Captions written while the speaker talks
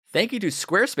Thank you to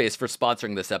Squarespace for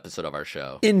sponsoring this episode of our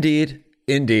show. Indeed.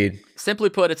 Simply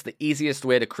put, it's the easiest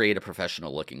way to create a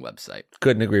professional-looking website.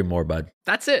 Couldn't agree more, bud.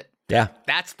 That's it. Yeah.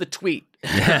 That's the tweet.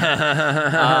 No,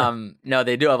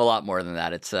 they do have a lot more than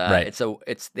that.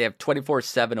 They have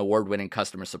 24/7 award-winning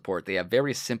customer support. They have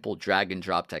very simple drag and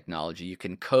drop technology. You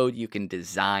can code, you can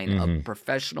design a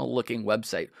professional-looking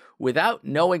website without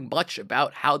knowing much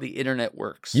about how the internet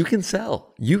works. You can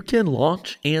sell. You can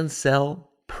launch and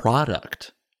sell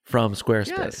product from Squarespace.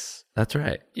 Yes. That's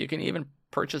right. You can even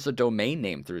purchase a domain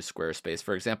name through Squarespace.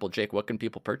 For example, Jake, what can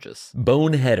people purchase?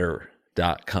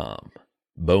 Boneheader.com.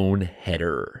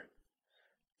 Boneheader.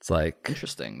 It's like...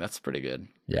 Interesting. That's pretty good.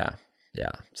 Yeah.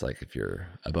 It's like if you're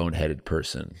a boneheaded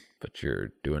person, but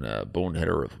you're doing a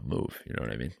boneheader of a move. You know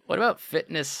what I mean? What about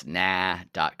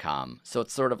fitnessnah.com? So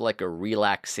it's sort of like a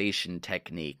relaxation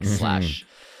technique slash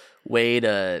way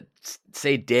to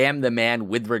say damn the man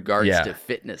with regards to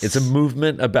fitness. It's a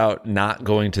movement about not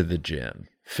going to the gym.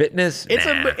 Fitness?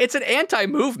 It's an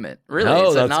anti-movement, really. Oh,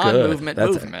 it's a that's non-movement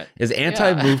good. movement. Is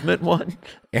anti-movement one?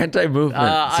 Anti-movement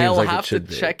seems I'll like have it should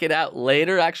to be. check it out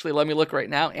later. Actually, let me look right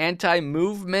now.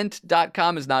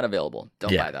 Antimovement.com is not available.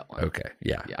 Don't buy that one. Okay.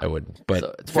 Yeah, I wouldn't. But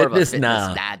so it's more of a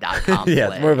fitnessnah. fitnessnah.com Yeah,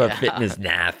 play. it's more of a fitness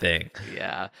nah thing.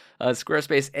 Yeah.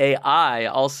 Squarespace AI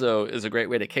also is a great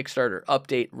way to kickstart or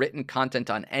update written content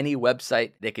on any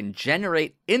website. They can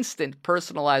generate instant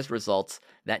personalized results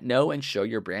that know and show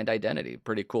your brand identity.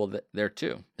 Pretty cool there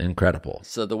too. Incredible.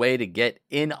 So the way to get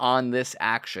in on this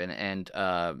action and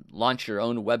launch your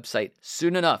own website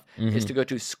soon enough is to go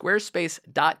to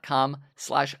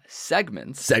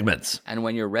squarespace.com/segments. Segments. And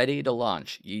when you're ready to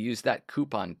launch, you use that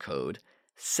coupon code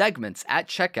segments at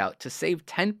checkout to save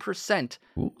 10%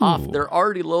 off their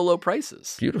already low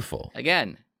prices. Beautiful.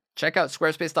 Again, check out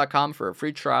squarespace.com for a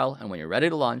free trial. And when you're ready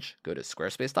to launch, go to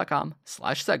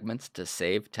squarespace.com/segments to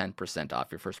save 10%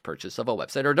 off your first purchase of a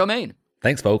website or domain.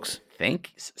 Thanks, folks.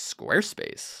 Thanks,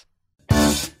 Squarespace.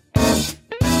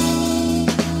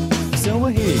 So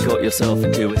I hear you got yourself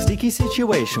into a sticky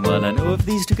situation. Well, I know of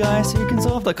these two guys who can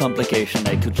solve the complication.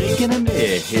 They could Jake and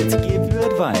Amir here to give you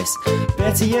advice.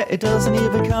 Better yet, it doesn't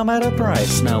even come at a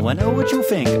price. Now I know what you'll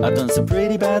think, I've done some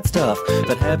pretty bad stuff.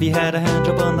 But have you had a hand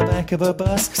job on the back of a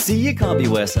bus? See, you can't be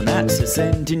worse than that. So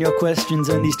send in your questions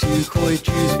and these two coy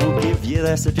Jews will give you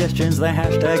their suggestions. They're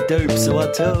hashtag dope, so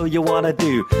I'll tell you what I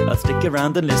do. I'd stick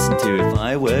around and listen to if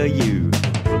I were you.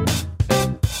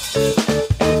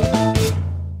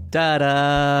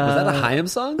 Ta-da! Was that a Haim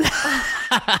song?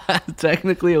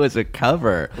 Technically, it was a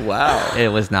cover. Wow. It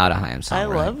was not a Haim song. I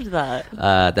right? loved that.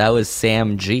 That was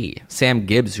Sam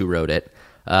Gibbs, who wrote it.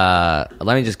 Let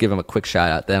me just give him a quick shout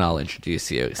out, then I'll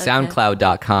introduce you. Okay.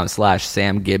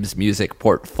 SoundCloud.com/Sam Gibbs Music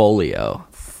Portfolio.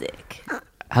 Sick.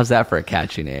 How's that for a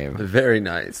catchy name? Very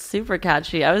nice. Super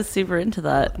catchy. I was super into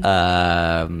that.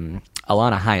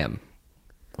 Alana Haim,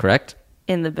 correct?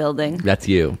 In the building. That's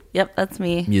you. Yep, that's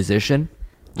me. Musician?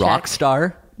 Rock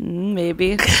star?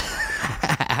 Maybe.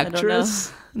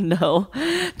 Actress? No,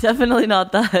 definitely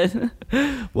not that.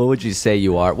 What would you say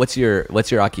you are? What's your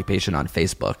occupation on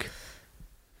Facebook?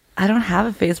 I don't have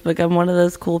a Facebook. I'm one of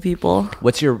those cool people.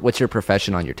 What's your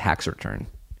profession on your tax return?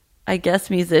 I guess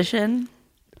musician.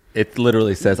 It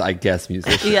literally says, I guess,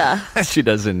 musician. Yeah. She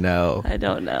doesn't know. I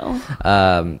don't know.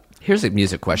 Here's a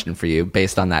music question for you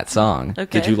based on that song.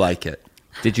 Okay. Did you like it?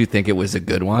 Did you think it was a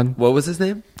good one? What was his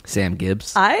name? Sam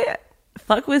Gibbs. I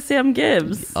fuck with Sam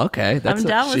Gibbs. Okay, I'm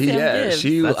down with Sam Gibbs.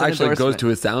 She That's an actually goes endorsement. to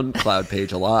his SoundCloud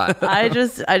page a lot. I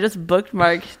just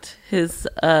bookmarked his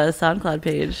SoundCloud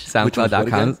page.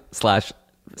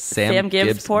 SoundCloud.com/Sam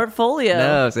Gibbs Portfolio.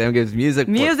 No, Sam Gibbs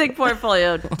Music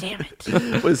Portfolio. Damn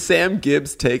it. Was Sam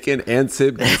Gibbs taken and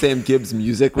Sam Gibbs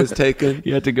music was taken?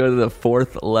 You had to go to the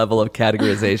 4th level of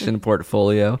categorization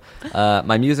portfolio.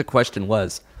 My music question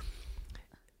was,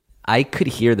 I could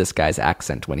hear this guy's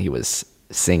accent when he was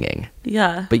singing.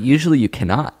 Yeah. But usually you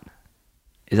cannot.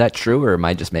 Is that true, or am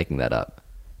I just making that up?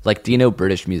 Like, do you know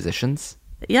British musicians?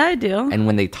 Yeah, I do. And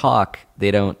when they talk,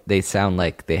 they sound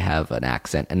like they have an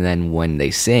accent. And then when they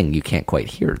sing, you can't quite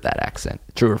hear that accent.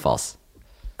 True or false?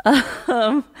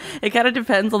 It kind of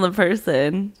depends on the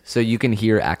person. So you can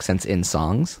hear accents in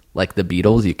songs, like the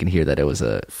Beatles. You can hear that it was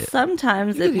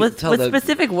Sometimes You can with tell that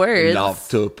specific words.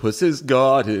 Octopus's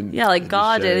garden. Yeah, like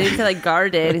garden. He said like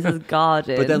garden. He says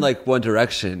garden. But then like One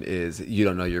Direction is You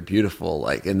Don't Know You're Beautiful,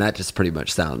 like, and that just pretty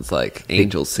much sounds like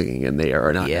angels singing, and they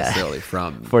are not necessarily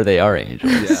from. For they are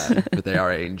angels. Yeah, but they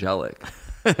are angelic.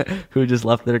 Who just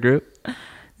left their group?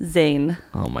 Zayn.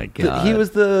 Oh my god, He was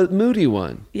the moody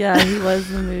one. Yeah, he was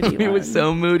the moody he one. was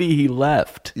so moody he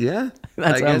left. Yeah,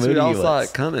 That's I how guess we moody all he saw was.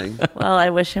 it coming. Well,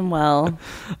 I wish him well in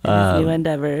his new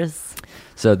endeavors.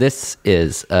 So this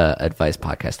is a advice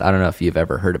podcast. I don't know if you've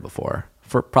ever heard it before.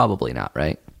 Probably not,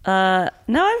 right? No,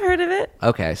 I've heard of it.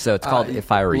 Okay, so it's called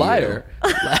If I Were liar.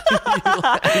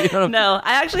 You. No,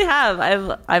 I actually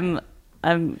have.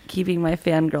 I'm keeping my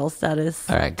fangirl status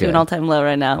All right, to an good. all-time low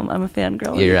right now. I'm a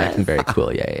fangirl. You're you acting guys. very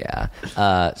cool. Yeah.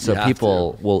 So You have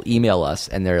people will email us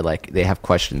and they're like, they have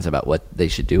questions about what they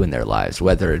should do in their lives,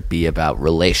 whether it be about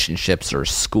relationships or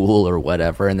school or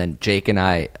whatever. And then Jake and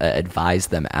I advise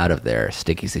them out of their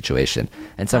sticky situation.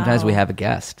 And sometimes we Wow. have a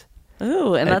guest.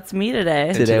 Ooh, and that's me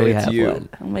today. Today we it's have you. one.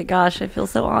 Oh my gosh, I feel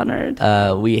so honored.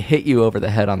 We hit you over the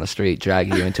head on the street,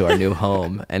 drag you into our new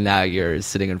home, and now you're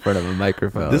sitting in front of a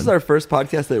microphone. This is our first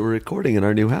podcast that we're recording in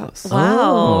our new house.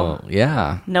 Wow. Oh,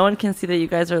 yeah. No one can see that you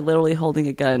guys are literally holding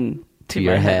a gun to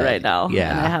your my head head. right now. Yeah.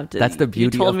 And I have to. That's the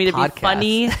beauty You told of me to podcasts. be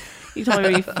funny. You told me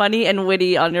to be funny and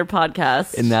witty on your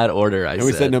podcast. In that order, And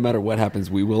we said no matter what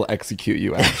happens, we will execute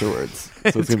you afterwards.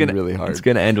 So it's going to be really hard. It's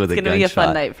going to end with it's a going to be a fun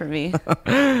gunshot. night for me.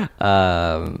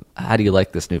 How do you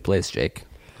like this new place, Jake?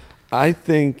 I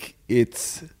think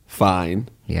it's fine.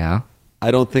 Yeah.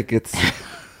 I don't think it's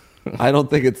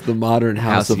the modern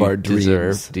house of you our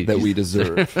dreams deserve. that we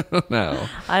deserve. No.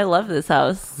 I love this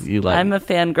house. You like- I'm a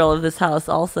fangirl of this house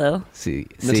also. See.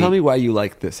 Now tell me why you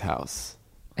like this house.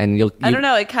 And I don't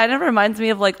know. It kind of reminds me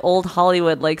of like old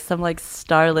Hollywood, like some like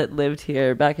starlet lived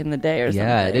here back in the day or something.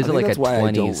 Yeah, it is I think like that's a why 20s.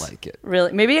 I don't like it.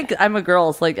 Really? Maybe I'm a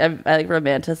girl, so like I like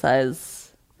romanticize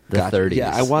The Gotcha. 30s.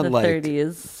 Yeah, I want the like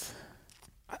 30s.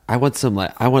 I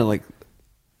want like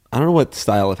I don't know what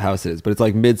style of house it is, but it's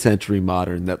like mid-century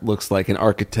modern that looks like an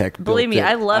architect. built Believe me, it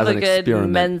I love as a an good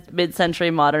experiment. mid-century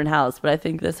modern house, but I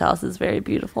think this house is very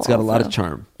beautiful. It's got a lot also. of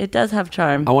charm. It does have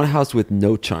charm. I want a house with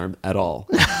no charm at all.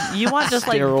 You want just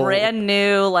like Sterile. brand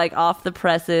new, like off the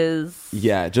presses.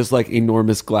 Yeah, just like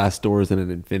enormous glass doors and an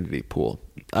infinity pool.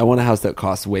 I want a house that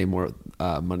costs way more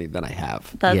money than I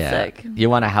have. That's yeah. sick. You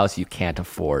want a house you can't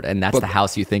afford, and that's But- the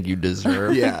house you think you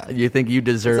deserve. Yeah. You think you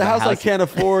deserve It's a house I house. can't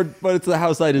afford, but it's the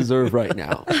house I deserve right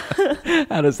now.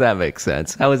 How does that make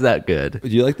sense? How is that good? Do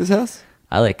you like this house?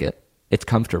 I like it. It's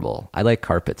comfortable. I like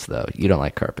carpets, though. You don't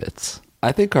like carpets.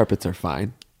 I think carpets are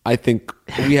fine. I think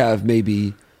we have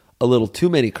maybe a little too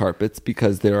many carpets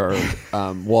because there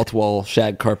are wall-to-wall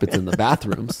shag carpets in the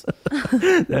bathrooms.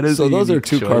 That is So a those are unique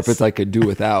two choice. carpets I could do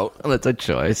without. That's a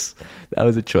choice. That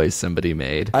was a choice somebody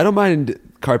made. I don't mind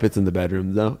carpets in the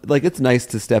bedroom though. Like it's nice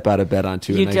to step out of bed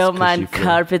onto. You a nice, don't mind cushy floor.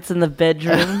 carpets in the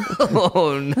bedroom?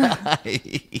 Oh,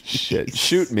 nice. Shit,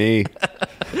 shoot me,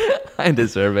 I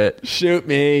deserve it. shoot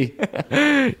me.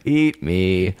 Eat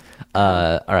me.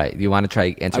 All right. You want to try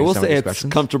I answering will some of say these it's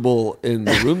questions? comfortable in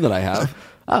the room that I have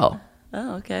Oh,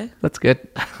 Oh, okay. that's good.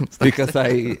 because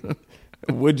I.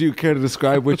 Would you care to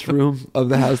describe which room of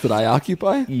the house that I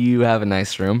occupy? You have a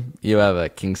nice room. You have a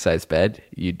king size bed.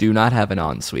 You do not have an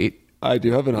ensuite. I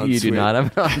do have an ensuite. You do not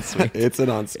have an ensuite. It's an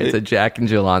ensuite. It's a Jack and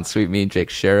Jill ensuite. Me and Jake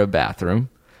share a bathroom.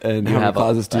 And You how many have a-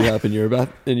 closets do you have in your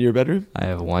bedroom? I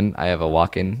have one. I have a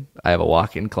walk-in. I have a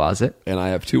walk-in closet. And I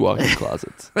have two walk-in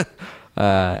closets.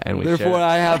 And we Therefore, share.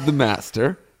 I have the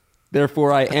master.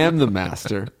 Therefore, I am the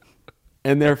master.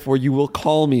 And therefore, you will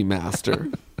call me master.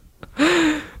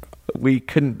 We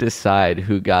couldn't decide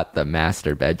who got the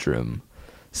master bedroom.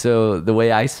 So the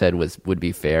way I said would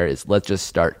be fair is let's just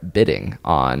start bidding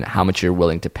on how much you're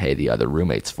willing to pay the other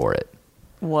roommates for it.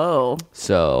 Whoa.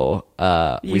 So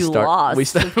You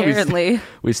lost, apparently.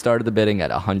 We started the bidding at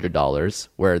 $100,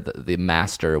 where the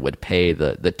master would pay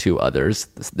the two others,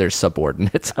 their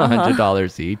subordinates,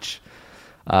 $100 each.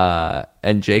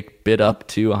 And Jake bid up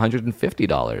to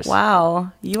 $150.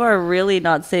 Wow. You are really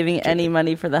not saving any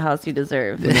money for the house you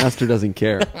deserve. The master doesn't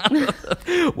care.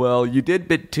 Well, you did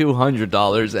bid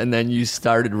 $200, and then you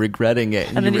started regretting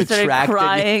it. And then you started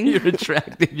crying. You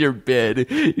retracted your bid.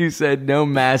 You said no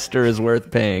master is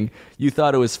worth paying. You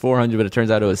thought it was $400, but it turns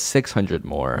out it was $600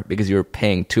 more because you were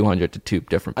paying $200 to two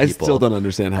different I people. still don't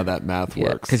understand how that math Yeah,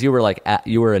 works. because you were like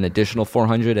you were an additional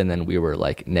 $400, and then we were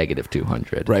like negative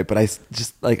 $200. Right, but I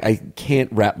just like I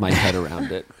can't wrap my head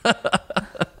around it.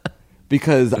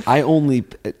 Because I only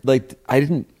like I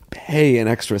didn't pay an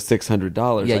extra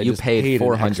 $600. Yeah, I you just paid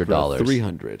an extra $400.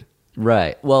 $300.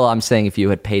 Right. Well, I'm saying if you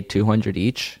had paid $200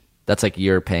 each, that's like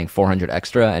you're paying $400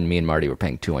 extra, and me and Marty were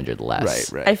paying $200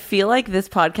 less. Right. I feel like this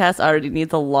podcast already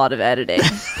needs a lot of editing.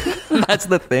 That's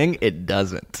the thing. It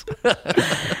doesn't.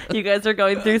 You guys are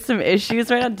going through some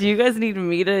issues right now. Do you guys need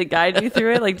me to guide you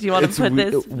through it? Like, do you want to It's put we-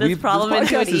 this this problem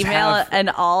into an podcast is email half- and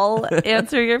I'll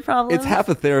answer your problem? It's half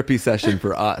a therapy session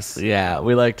for us. Yeah,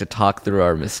 we like to talk through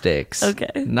our mistakes. Okay.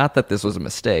 Not that this was a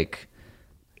mistake.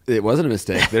 It wasn't a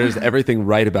mistake. There's everything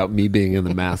right about me being in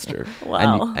the master.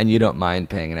 Wow. And you don't mind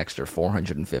paying an extra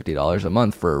 $450 a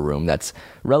month for a room that's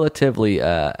relatively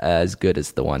as good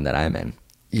as the one that I'm in.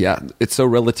 Yeah, it's so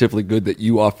relatively good that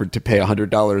you offered to pay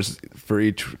 $100 for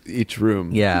each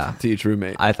room. Yeah. To each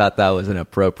roommate. I thought that was an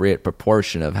appropriate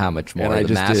proportion of how much more and I the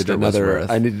just master did was another. worth.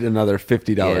 I needed another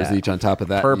 $50 Yeah. each on top of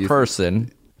that. per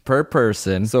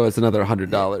person. So it's another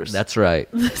 $100. That's right.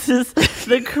 This is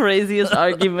the craziest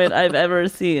argument I've ever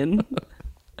seen.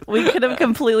 We could have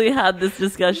completely had this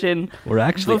discussion. We're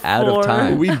actually out of before-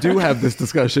 time. We do have this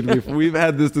discussion. We've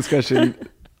had this discussion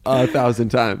 1,000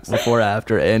 times. Before,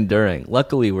 after, and during.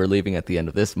 Luckily, we're leaving at the end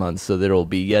of this month, so there will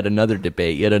be yet another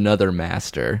debate, yet another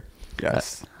master.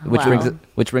 Yes. Which Wow.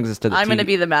 brings us to the I'm going to TV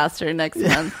be the master next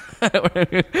month.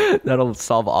 That'll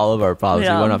solve all of our problems.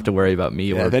 Yeah. You won't have to worry about me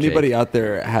Yeah, or if anybody Jake. out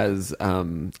there has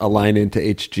a line into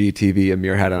HGTV,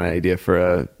 Amir had an idea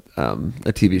for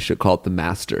a TV show called The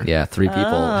Master. Yeah, 3 people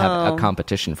have Oh. a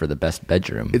competition for the best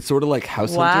bedroom. It's sort of like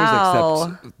House Wow.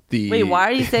 Hunters, except the Wait, why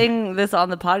are you saying this on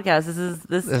the podcast?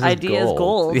 This is idea is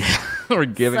gold. Yeah, we're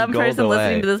giving Some gold person away.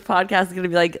 listening to this podcast is going to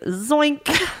be like, zoink,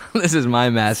 This is my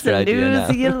master idea now.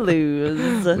 lose, you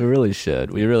lose. We really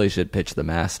should. We really should pitch the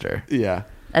master. Yeah.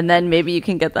 And then maybe you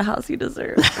can get the house you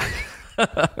deserve.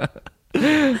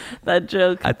 That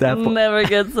joke At that po- never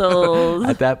gets old.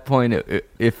 At that point,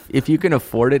 if you can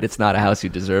afford it, it's not a house you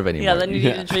deserve anymore. Yeah, then you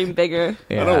need to dream bigger.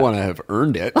 Yeah. I don't want to have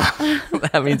earned it.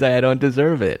 That means I don't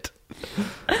deserve it.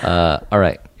 All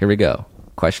right, here we go.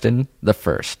 Question the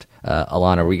first.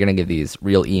 Alana, we're going to give these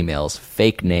real emails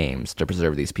fake names to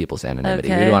preserve these people's anonymity.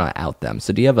 We Okay. don't want to out them.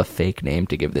 So do you have a fake name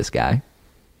to give this guy?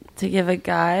 To give a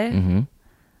guy? Mm-hmm.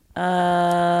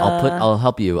 I'll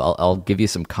help you. I'll give you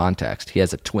some context. He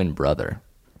has a twin brother.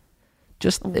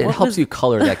 It What helps was- you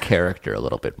color that character a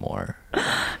little bit more.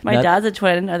 My That- dad's a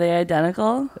twin. Are they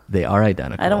identical? They are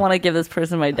identical. I don't want to give this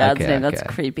person my dad's Okay, name. That's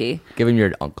okay. creepy. Give him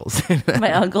your uncle's.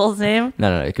 My uncle's name?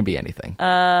 No, it can be anything.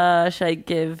 Should I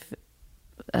give...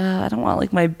 I don't want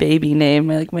like my baby name,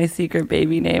 my secret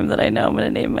baby name that I know I'm going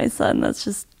to name my son. That's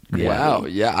just... Yeah. Wow.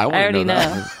 Yeah, I want I to already know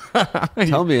know. that.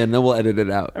 Tell me, and then we'll edit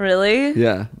it out. Really?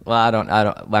 Yeah. Well,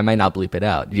 I might not bleep it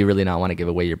out. Do you really not want to give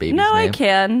away your baby's No, name? I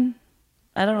can.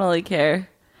 I don't really care.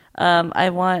 I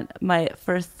want my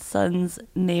first son's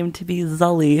name to be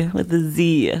Zully with a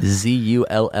Z. Zully.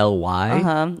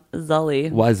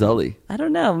 Zully. Why Zully? I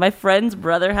don't know. My friend's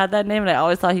brother had that name, and I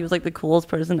always thought he was like the coolest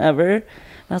person ever. And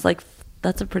I was like,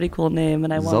 that's a pretty cool name.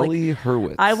 And I want Zully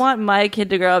Hurwitz. I want my kid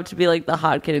to grow up to be like the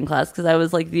hot kid in class because I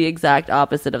was like the exact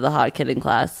opposite of the hot kid in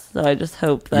class. So I just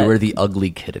hope that You were the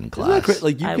ugly kid in Isn't class. that great?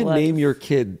 Like, you I can was. name your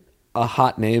kid a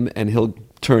hot name, and he'll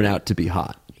turn out to be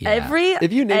hot. Yeah.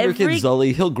 If you name your kid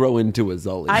Zully, he'll grow into a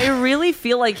Zully. I really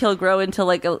feel like he'll grow into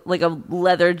like a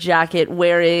leather jacket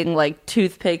wearing like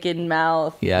toothpick in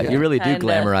mouth. Yeah, you really do Kinda.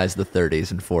 glamorize the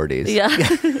 30s and 40s. Yeah.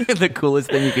 The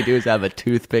coolest thing you could do is have a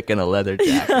toothpick and a leather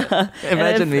jacket.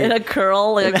 Imagine in me. a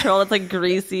curl, like a curl that's like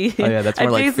greasy. Oh, yeah, that's more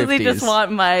I like basically 50s. just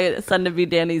want my son to be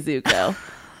Danny Zuko.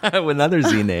 Another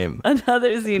Z name.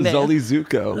 Another Z name. Zully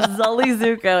Zuko. Zully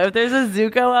Zuko. If there's a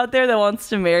Zuko out there that wants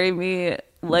to marry me,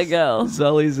 let go.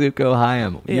 Zully Zuko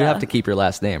Haim. You Yeah. have to keep your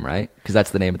last name, right? Because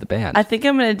that's the name of the band. I think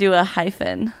I'm going to do a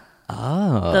hyphen.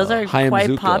 Oh. Those are Haim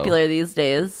quite Zuko. popular these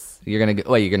days. You're going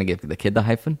to give the kid the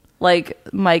hyphen? Like,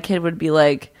 my kid would be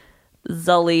like,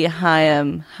 Zully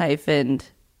Haim hyphened.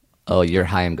 Oh, your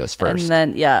Haim goes first. And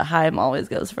then, yeah, Haim always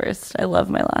goes first. I love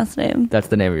my last name. That's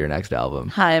the name of your next album.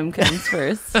 Haim comes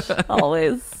first,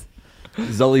 always.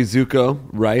 Zully Zuko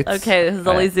writes. Okay,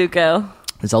 Zully Zuko.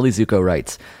 Zully Zuko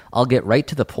writes, I'll get right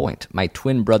to the point. My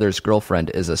twin brother's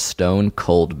girlfriend is a stone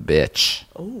cold bitch.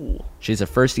 Oh. She's a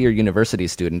first-year university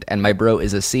student, and my bro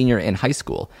is a senior in high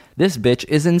school. This bitch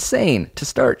is insane. To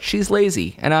start, she's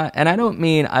lazy. And I don't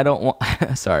mean I don't want...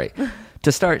 Sorry.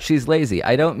 To start, she's lazy.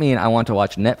 I don't mean I want to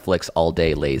watch Netflix all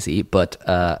day lazy, but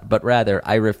rather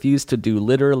I refuse to do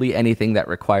literally anything that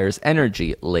requires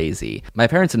energy lazy. My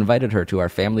parents invited her to our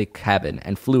family cabin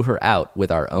and flew her out with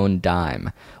our own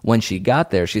dime. When she got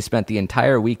there, she spent the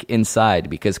entire week inside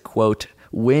because, quote,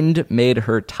 wind made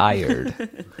her tired.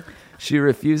 She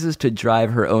refuses to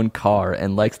drive her own car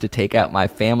and likes to take out my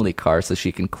family car so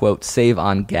she can, quote, save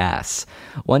on gas.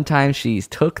 One time she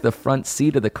took the front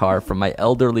seat of the car from my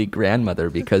elderly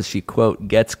grandmother because she, quote,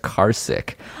 gets car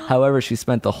sick. However, she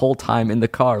spent the whole time in the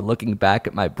car looking back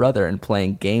at my brother and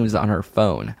playing games on her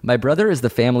phone. My brother is the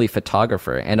family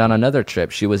photographer, and on another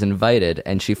trip she was invited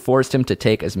and she forced him to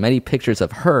take as many pictures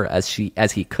of her as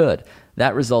he could.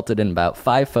 That resulted in about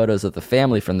 5 photos of the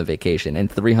family from the vacation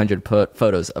and 300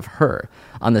 photos of her.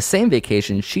 On the same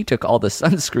vacation, she took all the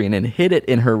sunscreen and hid it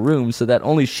in her room so that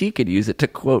only she could use it to,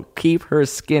 quote, keep her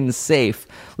skin safe,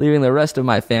 leaving the rest of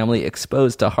my family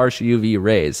exposed to harsh UV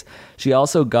rays. She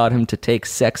also got him to take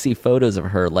sexy photos of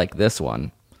her like this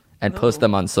one and post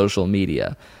them on social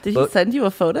media. Did he send you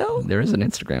a photo? There is an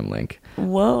Instagram link.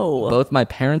 Whoa. Both my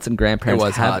parents and grandparents It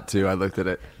was hot too. I looked at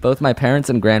it. Both my parents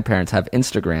and grandparents have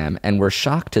Instagram and were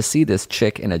shocked to see this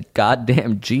chick in a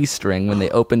goddamn G-string when they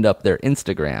opened up their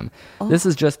Instagram. This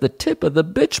is just the tip of the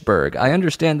bitchberg. I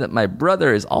understand that my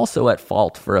brother is also at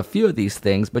fault for a few of these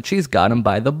things, but she's got him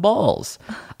by the balls.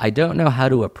 I don't know how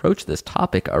to approach this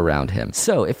topic around him.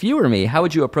 So, if you were me, how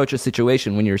would you approach a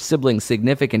situation when your sibling's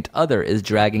significant other is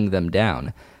dragging them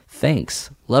down? Thanks.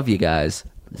 Love you guys.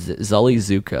 Zully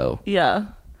Zuko. Yeah.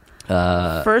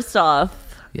 First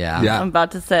off, Yeah. I'm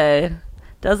about to say,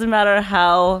 doesn't matter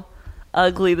how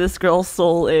ugly this girl's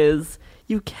soul is,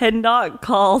 you cannot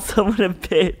call someone a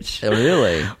bitch.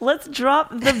 Really? Let's drop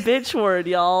the bitch word,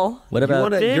 y'all. What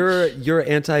about You're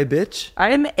anti-bitch?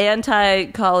 I am anti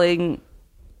calling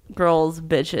girls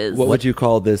bitches. What would you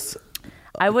call this?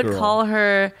 I would girl? call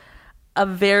her a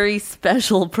very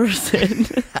special person.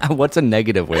 what's a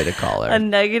negative way to call her? A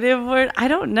negative word? I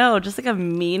don't know. Just like a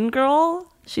mean girl.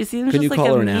 She seems Can just you like call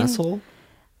a her an mean... asshole?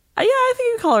 Yeah, I think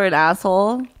you can call her an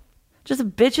asshole. Just a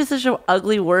bitch is such an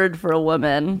ugly word for a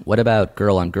woman. What about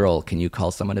girl on girl? Can you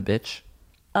call someone a bitch?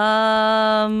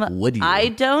 Would you? I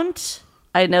don't.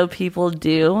 I know people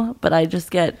do, but I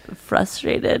just get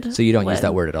frustrated. So you don't use when-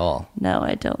 that word at all? No,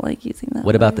 I don't like using that What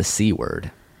word. about the C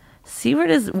word? C word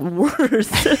is worse.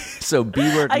 So B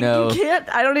word, no. You can't.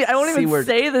 I won't C even word.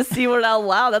 say the C word out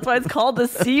loud. That's why it's called the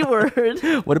C word.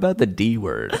 What about the D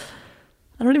word?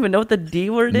 I don't even know what the D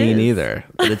word is. Me neither.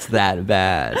 But it's that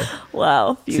bad.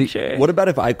 Wow, future. What about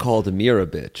if I called Amir a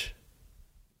bitch?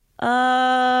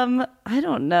 I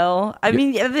don't know. I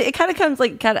mean, it kind of comes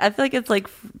like I feel like it's like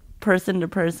person to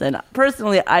person.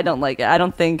 Personally, I don't like it. I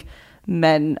don't think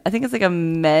men. I think it's like a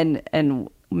men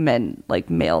like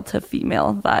male to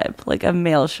female vibe. Like a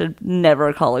male should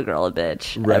never call a girl a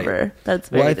bitch ever. That's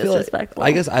very disrespectful.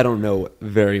 I guess I don't know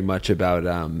very much about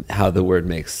how the word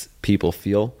makes people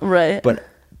feel. Right. But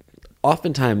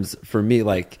oftentimes for me,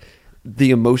 like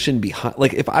the emotion behind,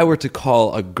 like if I were to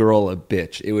call a girl a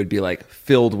bitch, it would be like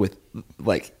filled with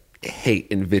like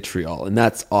hate and vitriol, and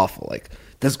that's awful. Like,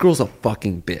 this girl's a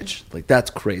fucking bitch. Like,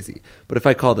 that's crazy. But if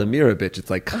I called Amir a bitch, it's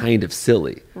like kind of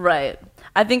silly. Right.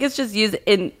 I think it's just used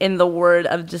in the word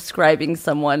of describing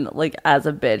someone like as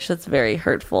a bitch. That's very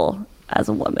hurtful as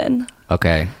a woman.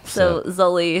 Okay. So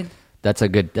Zully, that's a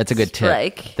good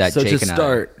strike. tip. That So Jake to and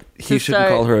start, he shouldn't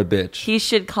call her a bitch. He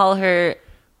should call her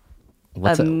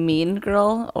What's a mean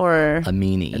girl or a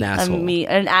meanie. An asshole.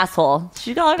 an asshole.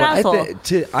 She call her an But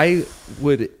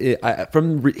asshole.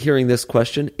 From hearing this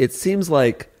question, it seems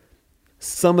like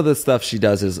some of the stuff she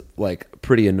does is like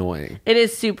pretty annoying. It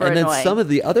is super And then annoying. some of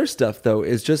the other stuff though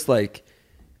is just like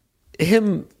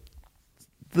him,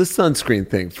 the sunscreen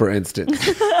thing, for instance.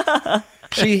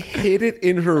 She hid it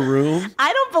in her room.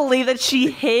 I don't believe that she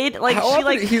hid. Like How she often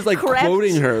like he's like crept.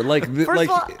 quoting her like First like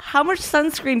of all, how much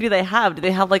sunscreen do they have? Do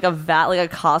they have like a vat, like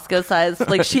a Costco size?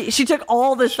 Like she took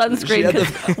all the sunscreen had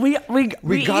because we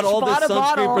got each all this bought a sunscreen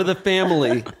bottle. for the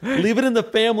family. Leave it in the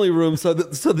family room so the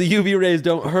UV rays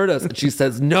don't hurt us. And she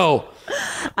says no.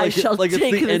 I shall like take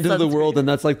it's the this end of the sunscreen. world, and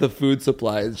that's like the food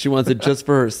supply. She wants it just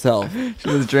for herself. She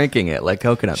was drinking it like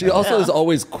coconut She milk. also is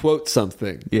always quote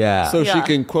something. Yeah. So she Yeah.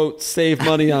 can quote save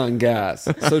money on gas.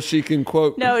 So she can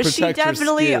quote No, protect she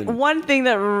definitely. her skin. One thing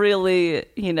that really,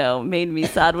 made me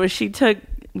sad was she took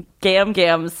Gam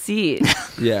Gam's seat.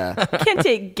 Yeah. Can't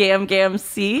take Gam Gam's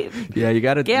seat. Yeah, you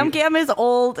got to. Gam Gam is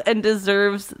old and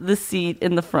deserves the seat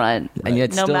in the front. And yet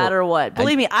no still- matter what.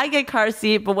 Believe me, I get car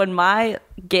seat, but when my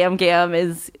Gam Gam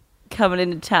is coming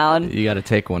into town, You got to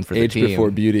take one for Age the team.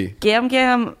 before beauty. Gam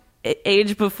Gam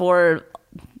age before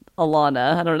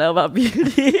Alana. I don't know about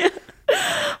beauty.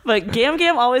 But Gam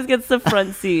Gam always gets the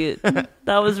front seat.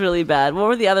 That was really bad. What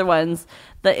were the other ones?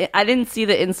 I didn't see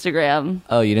the Instagram.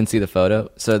 Oh, you didn't see the photo?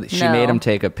 So she No. made him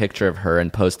take a picture of her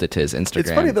and post it to his Instagram.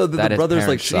 It's funny though that That the his brother's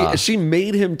like parents saw. she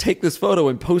made him take this photo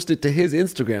and post it to his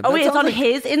Instagram. Oh, That wait, it's sounds on like-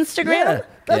 his Instagram? Yeah,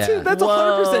 that's Yeah. that's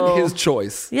 100% Whoa. his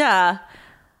choice. Yeah.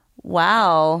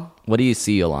 Wow. What do you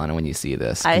see, Alana, when you see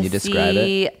this? Can I you describe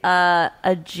see it?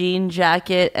 a jean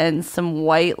jacket and some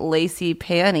white lacy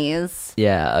panties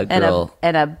Yeah, a and girl,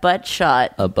 and a butt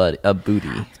shot. a booty.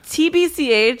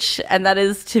 TBCH, and that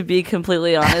is to be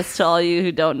completely honest to all you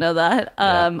who don't know that.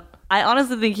 I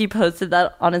honestly think he posted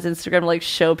that on his Instagram to like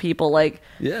show people like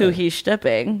who he's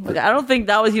shipping. Like I don't think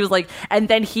that was he was like, and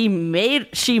then she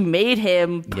made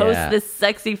him post this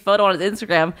sexy photo on his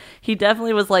Instagram. He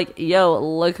definitely was like, "Yo,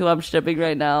 look who I'm shipping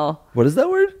right now." What is that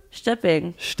word?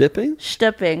 Shipping. Stipping?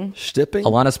 Stipping. Stipping?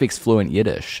 Alana speaks fluent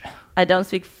Yiddish. I don't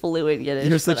speak fluent Yiddish.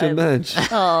 You're such a mensch.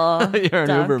 Oh, You're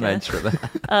an uber mensch for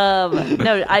that.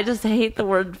 No, I just hate the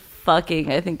word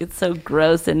fucking. I think it's so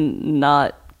gross and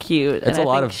not cute. It's a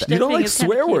lot of. You don't like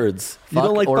swear words. You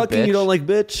don't like fucking. Bitch. You don't like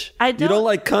bitch. I don't. You don't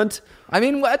like cunt. I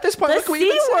mean, at this point, The what can we C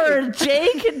even say? word,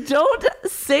 Jake. Don't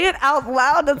say it out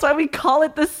loud. That's why we call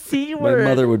it the C My word.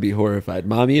 mother would be horrified.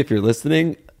 Mommy, if you're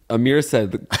listening, Amir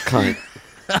said the cunt.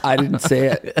 I didn't say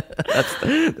it.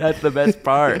 That's the best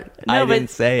part. I didn't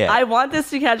say it. I want this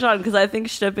to catch on because I think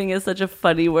shipping is such a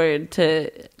funny word to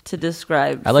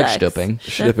describe. I like sex. shipping.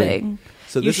 Shipping.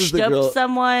 So You this is the shtup girl.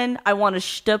 someone. I want to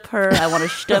shtup her. I want to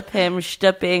shtup him.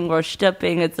 Shtupping or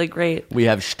shtupping. It's a great. We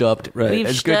have stupped. Right. We've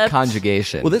It's good stupped.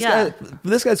 conjugation. Well, Yeah.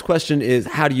 this guy's question is,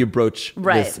 how do you broach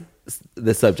Right.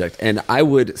 this subject? And I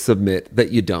would submit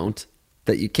that you don't,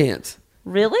 that you can't.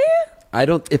 Really? I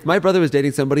don't. If my brother was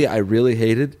dating somebody I really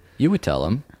hated, you would tell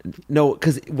him. no,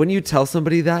 because when you tell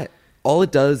somebody that, all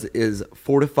it does is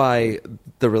fortify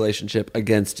the relationship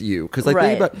against you. Because like,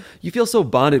 think Right. about, you feel so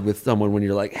bonded with someone when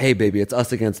you're like, hey, baby, it's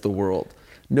us against the world.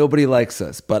 Nobody likes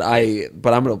us, but I'm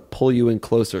gonna pull you in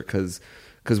closer because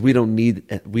we don't need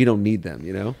them,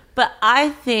 you know. But I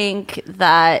think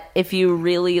that if you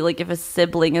really like, if a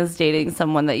sibling is dating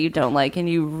someone that you don't like, and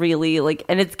you really like,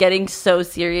 and it's getting so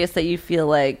serious that you feel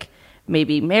like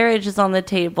maybe marriage is on the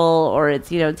table, or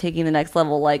it's, you know, taking the next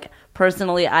level. Like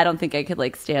personally, I don't think I could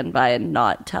like stand by and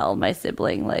not tell my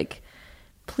sibling like,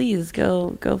 please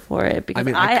go for it, because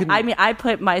I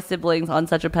put my siblings on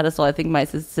such a pedestal. I think my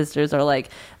sisters are like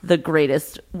the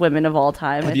greatest women of all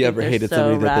time. Have you ever hated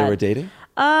somebody that they were dating?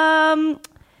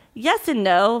 Yes and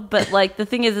no, but like the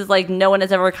thing is like no one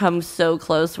has ever come so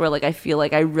close where like I feel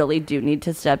like I really do need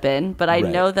to step in. But I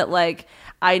Right. know that like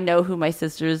I know who my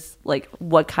sisters, like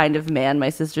what kind of man my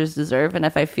sisters deserve, and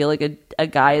if I feel like a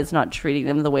guy is not treating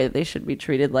them the way that they should be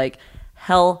treated, like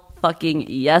hell fucking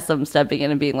yes, I'm stepping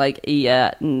in and being like,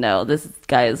 yeah, no, this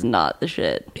guy is not the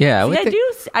shit. Yeah,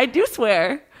 I do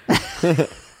swear.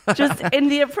 Just in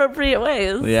the appropriate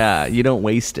ways. Yeah, you don't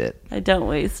waste it. I don't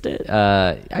waste it.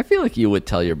 I feel like you would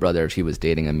tell your brother if he was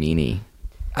dating a meanie,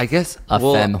 I guess a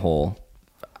femhole.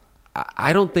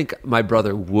 I don't think my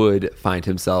brother would find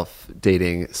himself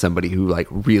dating somebody who like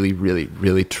really, really,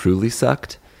 really, truly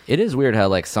sucked. It is weird how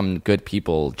like some good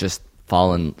people just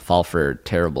fall for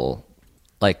terrible.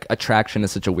 Like attraction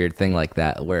is such a weird thing like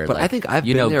that. Where, but like, I think I've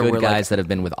you been know there good where, guys like, that have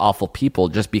been with awful people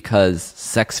just because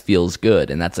sex feels good,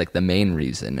 and that's like the main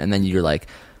reason. And then you're like,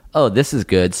 oh, this is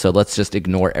good, so let's just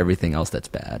ignore everything else that's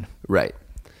bad. Right.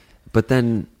 But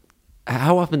then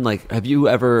how often, like, have you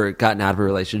ever gotten out of a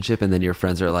relationship and then your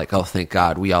friends are like, oh, thank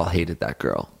God, we all hated that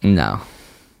girl? No.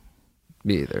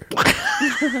 Me either.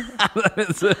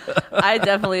 I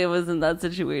definitely was in that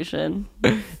situation.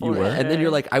 You were, and then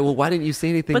you're like, well, why didn't you say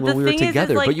anything But when the we were thing is,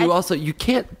 together? like, but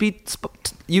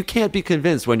you can't be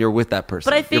convinced when you're with that person.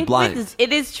 But I you're think blind.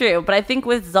 it is true. But I think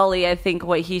with Zully, I think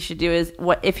what he should do is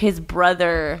what if his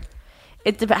brother,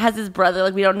 has his brother,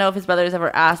 like we don't know if his brother has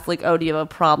ever asked like, oh, do you have a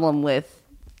problem with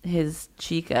his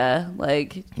chica?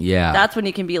 Like, Yeah. that's when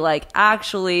you can be like,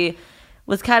 actually,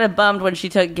 was kind of bummed when she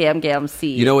took Gam's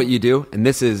seat. You know what you do, and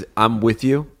this is, I'm with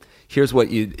you. Here's what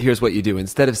you do.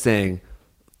 Instead of saying,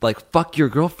 like, fuck your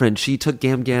girlfriend, she took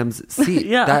Gam's seat.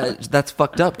 Yeah. That's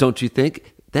fucked up, don't you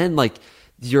think? Then, like,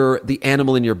 the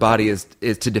animal in your body is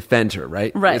to defend her,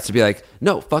 right? Right. It's to be like,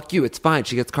 no, fuck you, it's fine.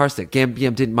 She gets car sick. Gam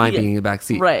didn't mind being in the back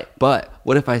seat. Right. But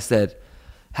what if I said,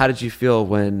 how did you feel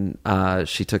when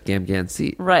she took Gam's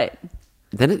seat? Right.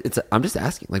 Then I'm just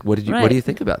asking, like, what do you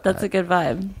think about that? That's a good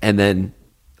vibe. And then,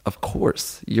 of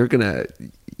course,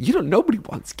 nobody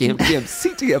wants Gam's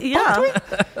seat to get Yeah.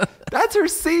 fucked with. That's her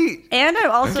seat. And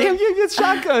I'm also Gam gets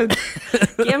shotgun.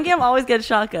 Gam always gets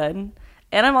shotgun.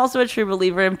 And I'm also a true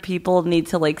believer in people need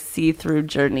to like see through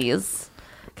journeys.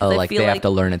 'Cause Oh, I like feel they have to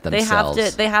learn it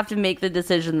themselves. They have to make the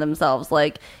decision themselves.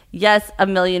 Like, yes, a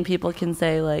million people can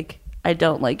say like, I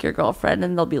don't like your girlfriend,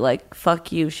 and they'll be like,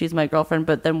 fuck you, she's my girlfriend.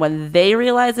 But then when they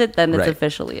realize it, then it's Right.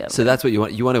 officially over. So that's what you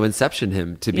want. You want to inception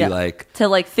him to be like, to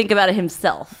like think about it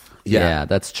himself. Yeah,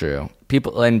 that's true.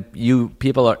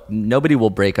 Nobody will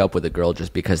break up with a girl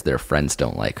just because their friends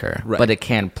don't like her. Right. But it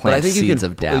can But I plant think seeds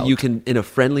of doubt. you can, in a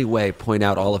friendly way, point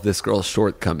out all of this girl's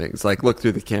shortcomings. Like, look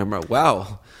through the camera.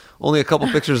 Wow, only a couple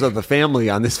pictures of the family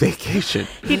on this vacation.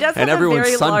 He does and have a everyone's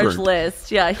very large sunburned.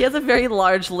 list. Yeah, he has a very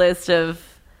large list of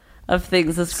of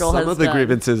things this girl has Some of the done.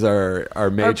 grievances are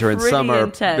major and some are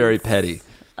intense. very petty.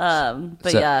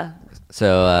 But So- yeah.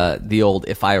 So the old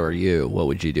 "if I were you, what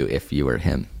would you do if you were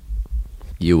him?"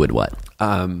 You would what?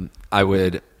 I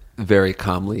would very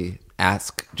calmly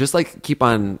ask, just like keep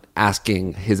on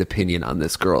asking his opinion on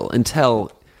this girl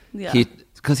until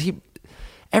because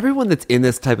everyone that's in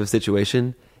this type of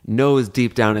situation knows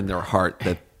deep down in their heart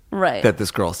that that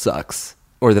this girl sucks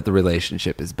or that the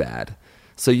relationship is bad.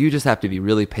 So you just have to be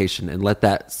really patient and let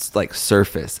that like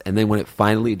surface. And then when it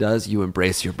finally does, you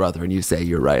embrace your brother and you say,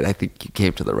 "You're right. I think you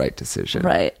came to the right decision."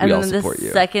 Right. We And all then support the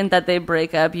you. second that they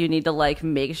break up, you need to like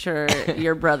make sure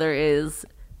your brother is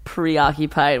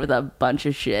preoccupied with a bunch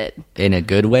of shit. In a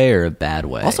good way or a bad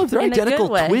way? Also, if they're In a good identical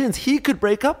way. twins, he could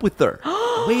break up with her.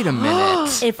 wait a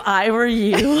minute. If I were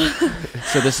you,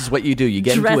 So this is what you do. You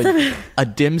get Dress into him- a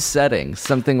dim setting,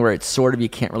 something where it's sort of you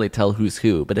can't really tell who's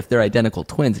who. But if they're identical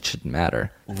twins, it shouldn't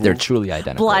matter. If they're truly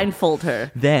identical. blindfold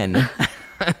her. Then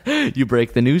you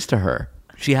break the news to her.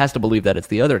 She has to believe that it's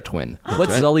the other twin.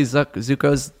 What's Zully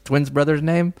Zuko's twin's brother's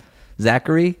name?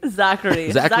 Zachary? Zachary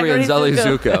and Zully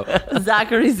Zuko.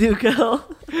 Zachary Zuko.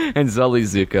 And Zully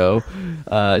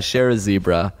Zuko share a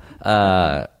zebra.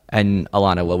 And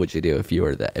Alana, what would you do if you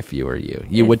were that? If you were you,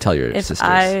 you would tell your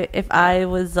sisters. If I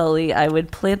was Zully, I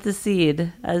would plant the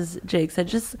seed, as Jake said.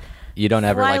 Just You don't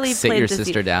ever like slyly sit plant your the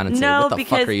sister seed. down and say, No, "What the fuck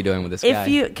because are you doing with this if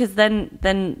guy?" Because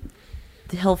then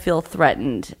he'll feel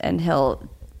threatened and he'll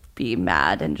be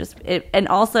mad and and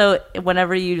also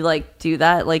whenever you like do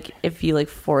that, like if you like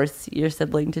force your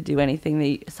sibling to do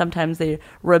anything, sometimes they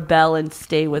rebel and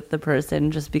stay with the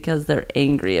person just because they're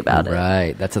angry about it.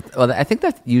 Right. Well, I think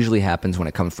that usually happens when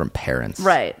it comes from parents.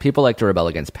 Right. People like to rebel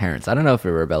against parents. I don't know if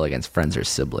we rebel against friends or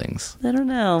siblings. I don't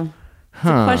know. It's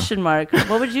a question mark.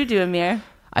 What would you do, Amir?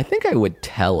 I think I would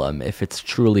tell him if it's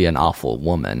truly an awful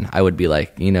woman. I would be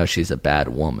like, she's a bad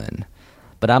woman.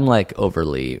 But I'm like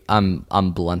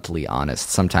I'm bluntly honest.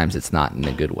 Sometimes it's not in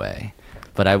a good way.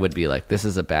 But I would be like, this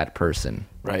is a bad person.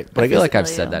 Right. But I feel like I've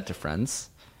Yeah. said that to friends.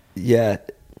 Yeah,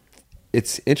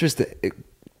 it's interesting.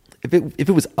 If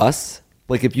it was us,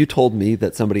 like if you told me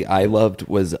that somebody I loved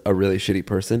was a really shitty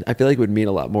person, I feel like it would mean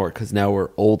a lot more because now we're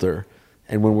older,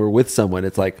 and when we're with someone,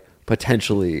 it's like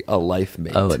potentially a life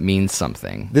mate. Oh, it means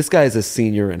something. This guy's a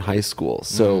senior in high school,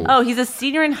 so Oh, he's a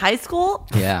senior in high school?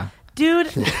 Yeah. Dude,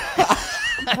 break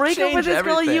up with Change this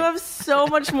girl. everything. You have so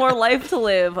much more life to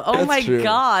live. Oh That's my true.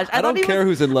 gosh. I don't care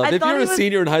who's in love. I If thought you're he a was-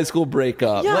 senior in high school, break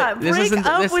up. Yeah, This break isn't-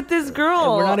 up this- with this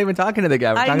girl. We're not even talking to the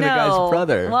guy. We're talking to the guy's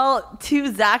brother. Well,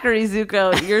 to Zachary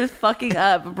Zuko, you're fucking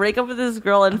up. Break up with this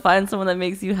girl and find someone that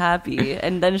makes you happy,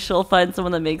 and then she'll find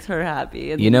someone that makes her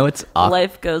happy. And It's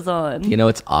life goes on.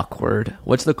 It's awkward.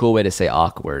 What's the cool way to say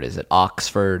awkward? Is it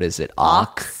Oxford? Is it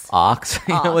Ox? Ox?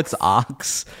 It's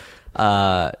ox.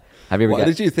 Have you ever Why got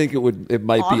did you think it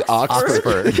might be Oxford?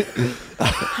 Oxford?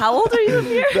 How old are you,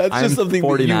 Amir? That's I'm just something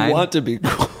 49. that you want to be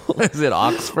cool. Is it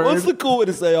Oxford? What's the cool way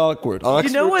to say awkward? Oxford?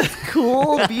 You know what's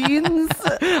cool, Beans?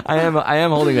 I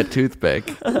am holding a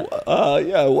toothpick.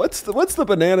 Yeah. What's the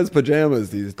bananas pajamas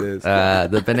these days?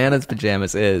 The bananas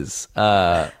pajamas is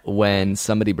when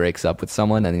somebody breaks up with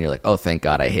someone and then you're like, oh, thank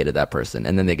God I hated that person,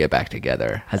 and then they get back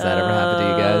together. Has that ever happened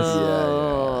to you guys?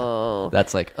 Oh.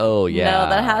 That's like, oh yeah. No,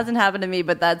 that hasn't happened to me,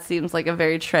 but that seems like a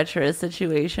very treacherous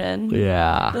situation.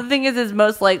 Yeah. The thing is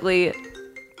most likely.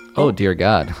 Oh dear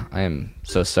God, I am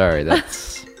so sorry.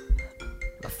 That's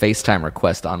a FaceTime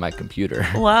request on my computer.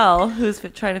 Wow, who's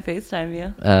trying to FaceTime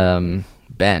you?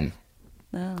 Ben,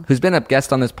 who's been a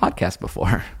guest on this podcast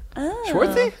before.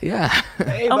 Schwartzy? Yeah.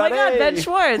 Hey, Oh my buddy. God, Ben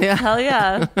Schwartz! Yeah. Hell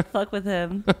yeah, fuck with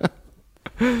him.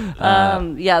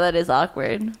 Yeah, that is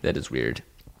awkward. That is weird.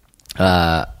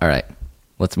 All right,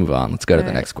 let's move on. Let's go to the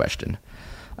All right. next question.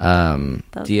 That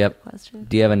was Do you a have good question.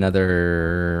 Do you have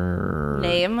another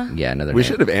Name? Yeah, another. We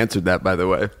name. should have answered that, by the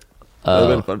way. That would have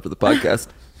been fun for the podcast.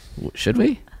 Should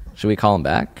we? Should we call him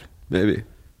back? Maybe.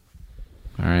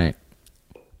 All right.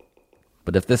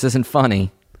 But if this isn't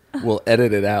funny, We'll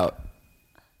edit it out.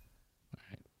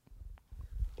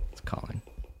 it's calling.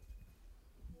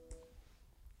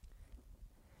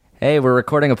 Hey, we're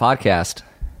recording a podcast.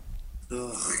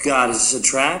 Oh, God, is this a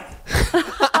trap?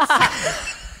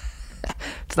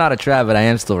 It's not a trap, but I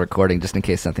am still recording just in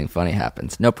case something funny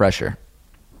happens. No pressure.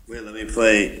 Wait, let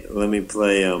me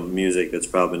play music that's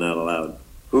probably not allowed.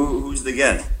 Who's the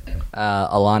guest?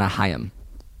 Alana Haim.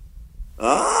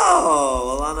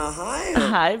 Oh, Alana Haim.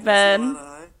 Hi, Ben. Alana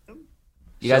Haim.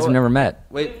 You guys have never met.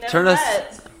 Wait, turn us.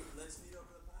 Let's meet over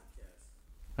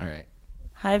the podcast. All right.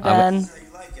 Hi, Ben. This is how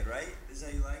you like it, right? This is how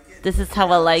you like it? This is how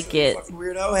I like it. Fucking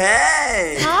weirdo.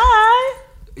 Hey! Hi.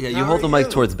 Yeah, you How hold are the mic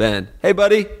you? towards Ben. Hey,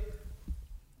 buddy.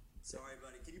 Sorry,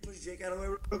 buddy. Can you push take out away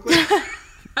real quick?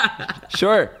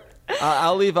 Sure.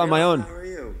 I'll leave on my own. How are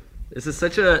you? This is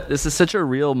such a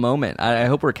real moment. I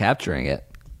hope we're capturing it.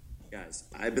 Guys,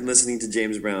 I've been listening to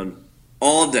James Brown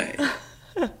all day.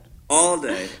 All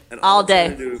day. And All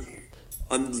day.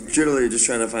 I'm literally just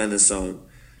trying to find this song.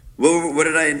 What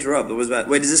did I interrupt? What was that?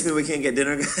 Wait, does this mean we can't get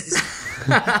dinner,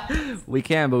 guys? We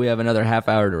can, but we have another half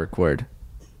hour to record.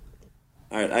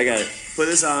 All right, I got it. Put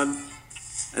this on,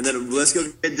 and then let's go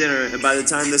get dinner, and by the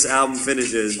time this album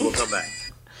finishes, we'll come back.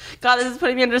 God, this is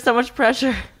putting me under so much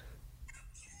pressure.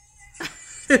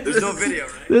 There's no video,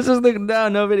 right? This is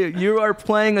no video. You are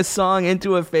playing a song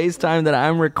into a FaceTime that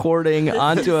I'm recording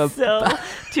onto a. So,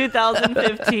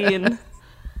 2015.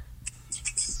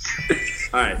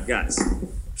 All right, guys.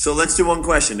 So let's do one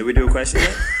question. Did we do a question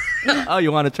yet? Oh,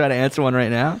 you want to try to answer one right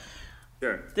now?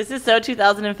 Sure. This is so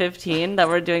 2015 that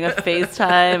we're doing a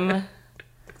FaceTime.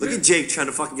 Look at Jake trying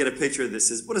to fucking get a picture of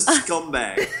this. What a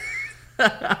scumbag.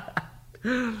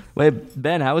 Wait,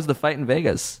 Ben, how was the fight in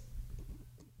Vegas?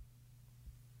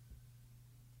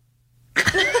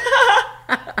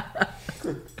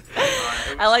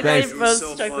 I like that Thanks. we It both was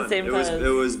so struck the fun. same It pose.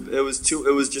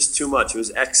 was just too much. It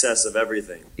was excess of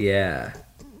everything. Yeah.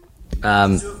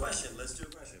 Let's do a question.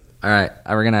 All right,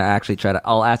 we're gonna actually try to.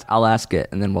 I'll ask it,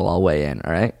 and then we'll all weigh in.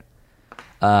 All right.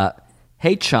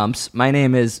 Hey chumps, my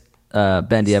name is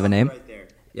Ben. Do you have a name? Right there.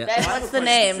 Yeah. Ben, what's the For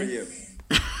name? you.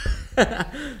 Do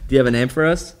you have a name for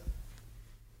us?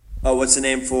 Oh, what's the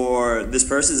name for this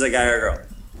person? Is it a guy or a girl?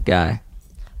 Guy.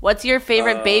 What's your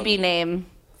favorite baby name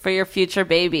for your future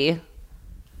baby?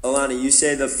 Alana, you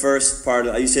say the first part.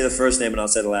 You say the first name, and I'll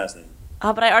say the last name.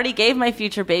 Oh, but I already gave my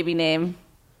future baby name.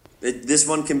 This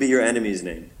one can be your enemy's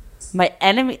name. My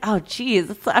enemy? Oh, geez.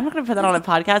 I'm not going to put that on a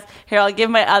podcast. Here, I'll give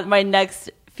my next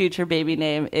future baby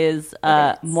name is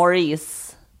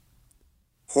Maurice.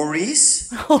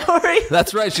 Horace? Maurice?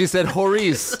 That's right. She said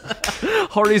Horace.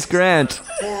 Horace Grant.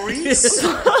 Horace?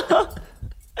 All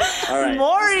right.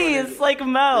 Maurice, like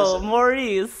Mo.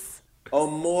 Maurice. Oh,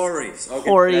 Maurice. Okay,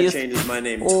 Maurice. that changes my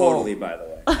name totally, by the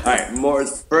way. All right,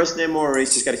 first name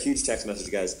Maurice. Just got a huge text message,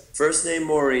 guys. First name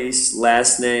Maurice,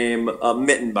 last name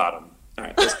Mittenbottom. All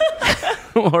right.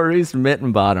 Maurice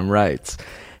Mittenbottom writes,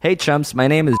 "Hey chumps, my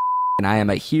name is and I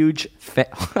am a huge fan."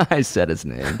 I said his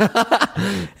name.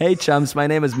 Hey chumps, my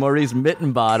name is Maurice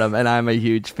Mittenbottom and I'm a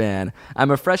huge fan. I'm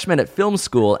a freshman at film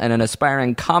school and an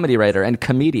aspiring comedy writer and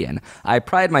comedian. I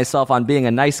pride myself on being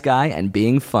a nice guy and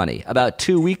being funny. About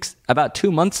 2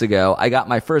 months ago, I got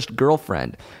my first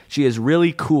girlfriend. She is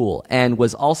really cool and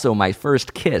was also my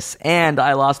first kiss, and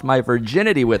I lost my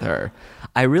virginity with her.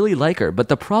 I really like her, but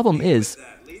the problem is...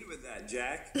 Lead with that,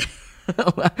 Jack.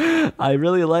 I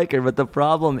really like her, but the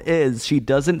problem is she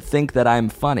doesn't think that I'm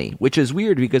funny, which is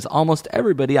weird because almost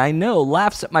everybody I know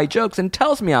laughs at my jokes and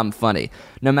tells me I'm funny.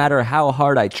 No matter how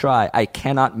hard I try, I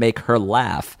cannot make her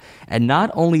laugh. And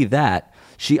not only that,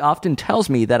 she often tells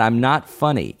me that I'm not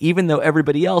funny, even though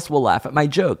everybody else will laugh at my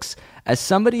jokes. As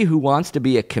somebody who wants to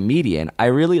be a comedian, I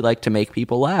really like to make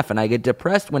people laugh, and I get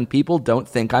depressed when people don't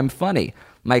think I'm funny.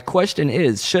 My question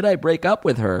is, should I break up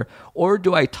with her, or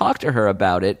do I talk to her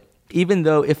about it, even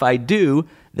though if I do,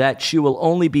 that she will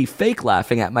only be fake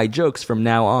laughing at my jokes from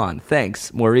now on?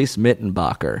 Thanks, Maurice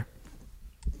Mittenbacher.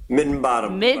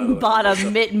 Mittenbottom.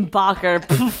 Mittenbacher.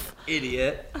 Poof.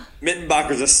 Idiot.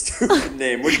 Mittenbacher's a stupid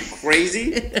name. What are you,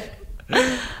 crazy?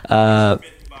 Mittenbacher.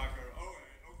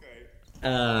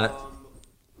 Okay.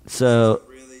 So...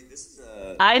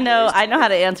 I know how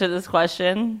to answer this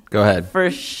question. Go ahead. For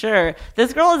sure.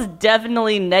 This girl is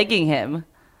definitely negging him.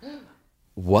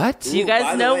 What? Do you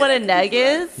guys know what a neg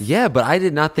is? Yeah, but I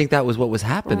did not think that was what was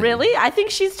happening. Really? I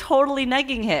think she's totally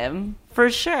negging him. For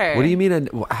sure. What do you mean?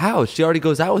 How? She already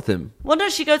goes out with him. Well, no,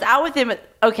 she goes out with him.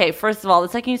 Okay, first of all, the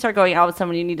second you start going out with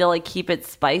someone, you need to keep it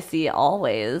spicy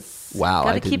always. Wow,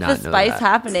 gotta I did keep not the know spice that.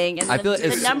 happening. And I feel the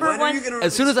like number one.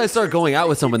 As soon as I start going out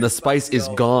with someone, the spice is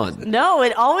gone. No,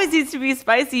 it always needs to be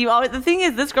spicy. The thing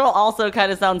is, this girl also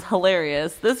kind of sounds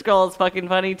hilarious. This girl is fucking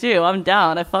funny too. I'm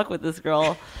down. I fuck with this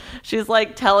girl. She's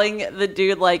telling the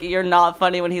dude you're not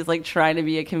funny when he's trying to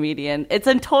be a comedian. It's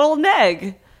a total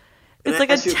neg. It's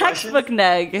like a textbook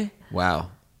neg.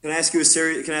 Wow. Can I ask you a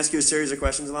series of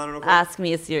questions, Alana? Real quick? Ask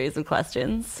me a series of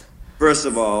questions. First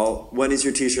of all, when is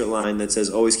your T-shirt line that says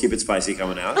 "Always keep it spicy"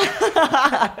 coming out?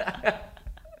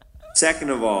 Second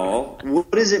of all,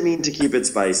 what does it mean to keep it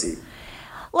spicy?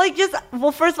 First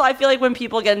of all, I feel like when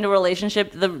people get into a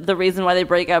relationship, the reason why they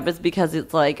break up is because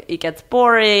it's it gets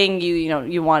boring.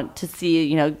 You want to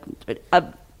see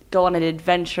go on an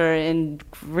adventure in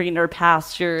greener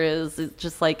pastures. It's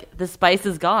just like the spice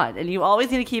is gone, and you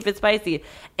always need to keep it spicy.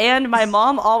 And my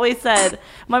mom always said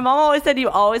you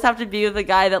always have to be with a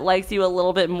guy that likes you a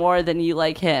little bit more than you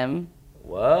like him.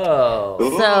 Whoa.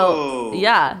 So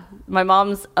yeah, my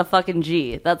mom's a fucking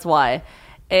G. That's why.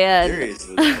 And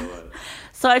Seriously.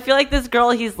 so I feel like this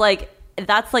girl, he's like,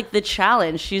 that's like the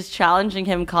challenge. She's challenging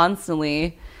him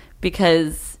constantly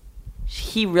because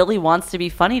he really wants to be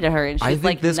funny to her, and she's I think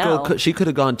like, this no. girl, she could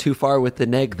have gone too far with the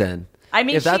neg then. I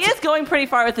mean, she is going pretty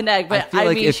far with the neg, but feel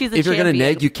like mean, she's a if you're champion. gonna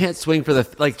neg, you can't swing for the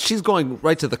like. She's going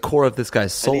right to the core of this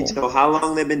guy's I soul. need to know how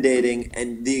long they've been dating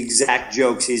and the exact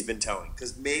jokes he's been telling,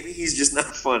 because maybe he's just not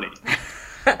funny.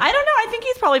 I don't know. I think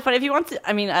he's probably funny if he wants to.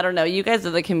 I mean, I don't know. You guys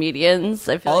are the comedians.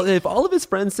 I feel If all of his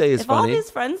friends say he's if all funny, of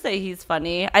his friends say he's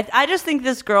funny, I just think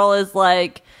this girl is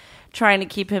like trying to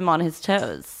keep him on his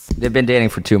toes. They've been dating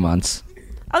for 2 months.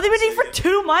 Oh, they've been dating for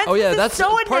 2 months? oh yeah, This is that's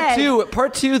so part neg. two.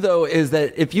 Part two though is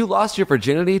that if you lost your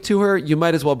virginity to her, you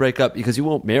might as well break up because you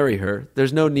won't marry her.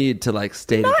 There's no need to like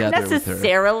stay Not together with her.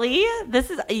 necessarily.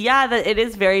 This is that it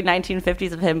is very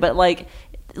 1950s of him, but like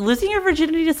losing your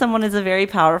virginity to someone is a very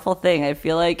powerful thing. I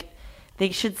feel like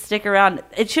they should stick around.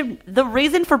 The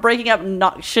reason for breaking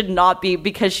up should not be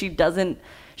because she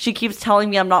keeps telling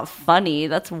me I'm not funny.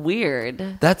 That's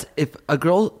weird. That's if a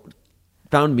girl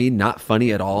found me not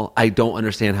funny at all, I don't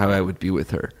understand how I would be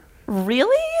with her.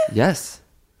 Really? Yes.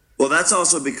 Well, that's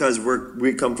also because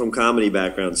we come from comedy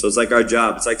backgrounds, so it's like our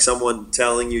job. It's like someone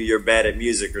telling you you're bad at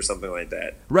music or something like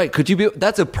that. Right. Could you be?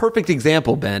 That's a perfect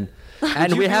example, Ben.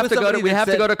 And we have to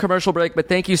go to commercial break, but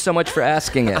thank you so much for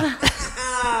asking it.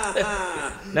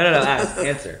 No,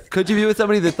 answer. Could you be with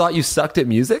somebody that thought you sucked at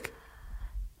music?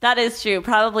 That is true.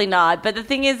 Probably not. But the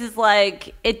thing is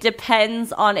like, it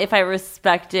depends on if I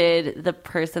respected the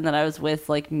person that I was with,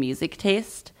 like, music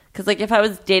taste. Because, like, if I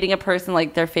was dating a person,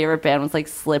 like, their favorite band was, like,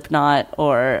 Slipknot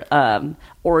or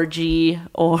Orgy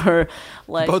or,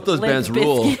 like, both those Limp bands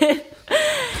rule. Bizkit.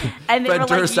 And they Ben were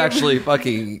Durst like, actually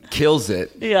fucking kills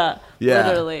it. Yeah,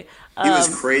 literally. He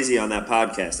was crazy on that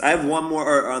podcast. I have one more,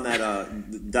 or on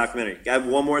that documentary. I have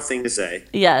one more thing to say.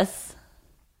 Yes.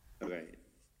 Okay.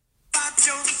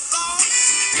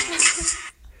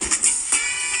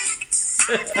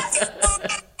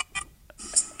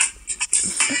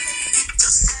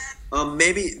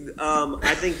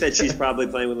 I think that she's probably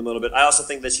playing with him a little bit. I also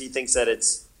think that she thinks that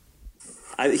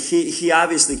he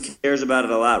obviously cares about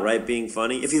it a lot, right? Being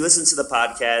funny. If he listens to the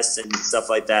podcast and stuff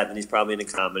like that, then he's probably into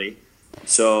comedy.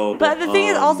 So, but the thing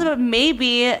is also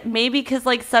maybe because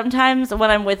like sometimes when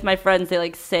I'm with my friends, they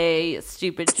like say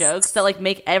stupid jokes that like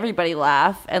make everybody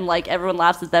laugh, and like everyone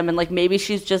laughs at them, and like maybe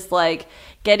she's just like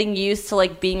getting used to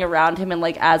like being around him, and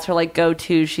like as her like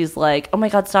go-to, she's like, oh my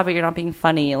god, stop it, you're not being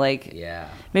funny. Like, yeah,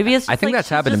 maybe it's just, I think like, that's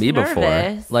she's happened to just me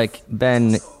nervous. before. Like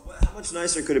Ben. How much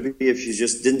nicer could it be if she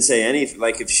just didn't say anything?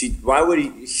 Like, why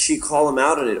would she call him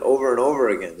out on it over and over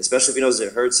again? Especially if he knows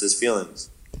it hurts his feelings.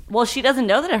 Well, she doesn't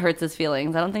know that it hurts his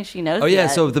feelings. I don't think she knows. Oh yeah, yet.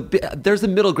 so there's a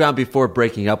middle ground before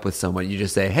breaking up with someone. You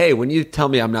just say, "Hey, when you tell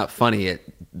me I'm not funny, it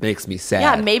makes me sad."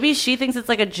 Yeah, maybe she thinks it's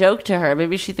like a joke to her.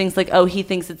 Maybe she thinks like, "Oh, he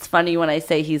thinks it's funny when I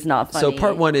say he's not funny." So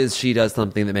part one is she does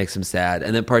something that makes him sad,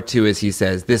 and then part two is he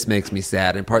says, "This makes me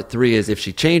sad," and part three is if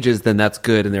she changes, then that's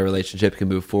good, and their relationship can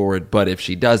move forward. But if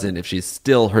she doesn't, if she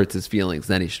still hurts his feelings,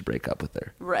 then he should break up with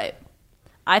her. Right.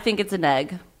 I think it's an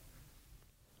egg.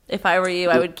 If I were you,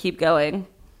 I would keep going.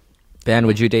 Ben,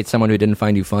 would you date someone who didn't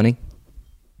find you funny?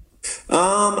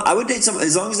 I would date someone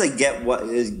as long as they get what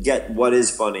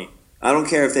is funny. I don't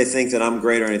care if they think that I'm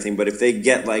great or anything, but if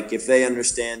they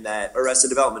understand that Arrested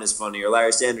Development is funny, or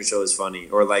Larry Sanders Show is funny,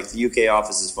 or like the UK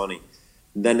Office is funny,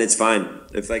 then it's fine.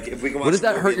 If we can watch. Would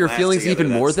that hurt your feelings even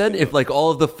more then? If like all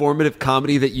of the formative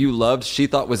comedy that you loved, she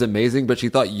thought was amazing, but she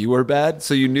thought you were bad,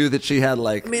 so you knew that she had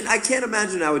like. I mean, I can't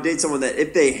imagine I would date someone that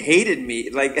if they hated me,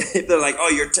 like if they're like, "Oh,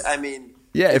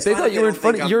 yeah, if they thought you weren't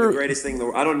funny, you're the greatest thing.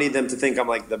 I don't need them to think I'm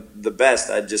like the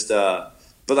best. I just, but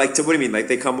like, what do you mean? Like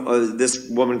they come, this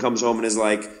woman comes home and is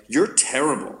like, "You're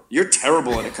terrible. You're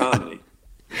terrible at a comedy."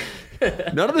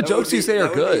 None of the jokes you say are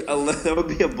good. That would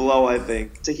be a blow. I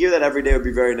think to hear that every day would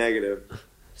be very negative.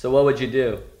 So what would you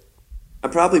do?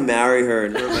 I'd probably marry her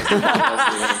and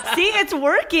See, it's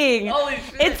working. Holy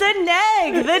shit. It's a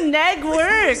neg. The neg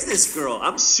works. This girl,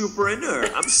 I'm super into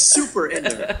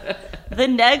her. The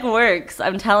neg works.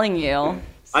 I'm telling you.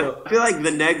 I feel like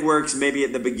the neg works maybe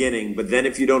at the beginning, but then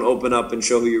if you don't open up and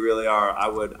show who you really are,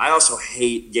 I also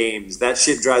hate games. That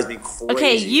shit drives me crazy.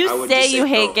 Okay, you say you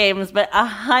hate games, but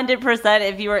 100%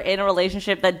 if you were in a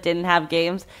relationship that didn't have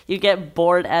games, you get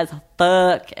bored as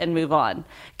fuck and move on.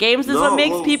 Games is what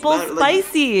makes people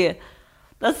spicy.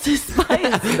 That's too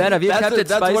spicy. Ben, have you kept it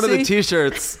That's spicy? one of the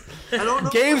T-shirts. I don't know.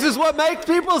 Games is what makes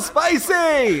people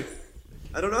spicy.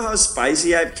 I don't know how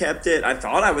spicy I've kept it. I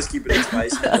thought I was keeping it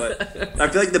spicy, but I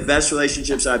feel like the best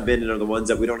relationships I've been in are the ones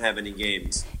that we don't have any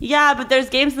games. Yeah, but there's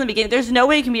games in the beginning. There's no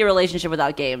way you can be a relationship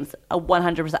without games.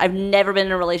 100%. I've never been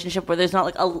in a relationship where there's not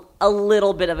like a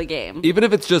little bit of a game. Even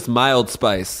if it's just mild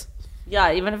spice.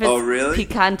 Yeah, even if it's really?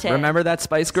 picante. Remember that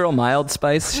Spice Girl, Mild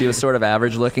Spice? She was sort of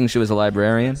average looking. She was a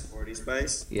librarian. Sporty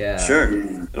spice? Yeah. Sure.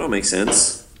 That don't make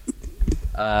sense.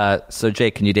 So,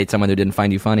 Jake, can you date someone who didn't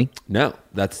find you funny? No,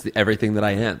 that's everything that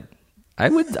I am. I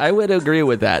would agree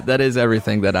with that. That is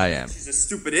everything that I am. She's a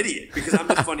stupid idiot because I'm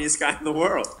the funniest guy in the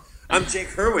world. I'm Jake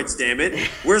Hurwitz, damn it.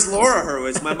 Where's Laura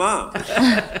Hurwitz, my mom?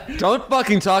 Don't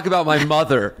fucking talk about my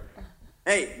mother.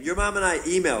 Hey, your mom and I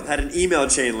had an email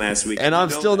chain last week. And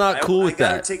I'm still not cool with I got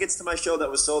her that. tickets to my show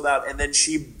that was sold out, and then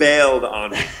she bailed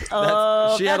on me.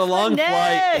 She had a long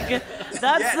flight. That's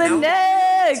Yeah, the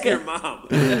It's your neg. mom.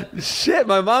 Shit,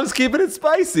 my mom's keeping it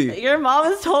spicy. Your mom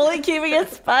is totally keeping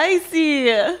it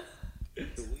spicy.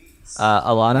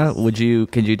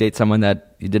 Alana, could you date someone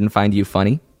that didn't find you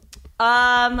funny?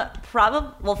 Probably.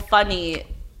 Well, funny.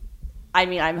 I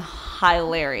mean, I'm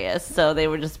hilarious, so they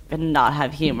would just not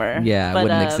have humor. Yeah, it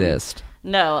wouldn't exist.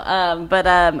 No, but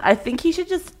I think he should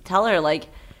just tell her, like,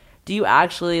 do you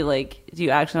actually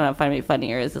not find me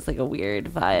funny, or is this like a weird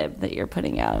vibe that you're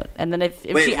putting out? And then if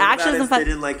Wait, she what actually about doesn't if find, they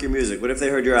didn't like your music? What if they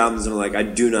heard your albums and were like, I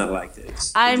do not like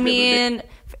this? I Would you ever mean,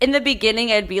 in the beginning,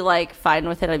 I'd be like fine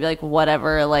with it. I'd be like,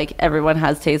 whatever. Like everyone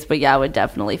has taste, but yeah, it would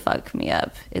definitely fuck me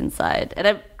up inside.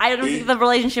 And I don't think the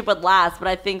relationship would last, but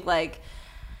I think I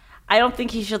don't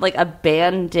think he should like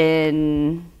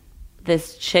abandon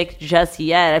this chick just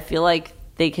yet. I feel like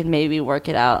they can maybe work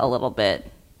it out a little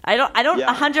bit. I don't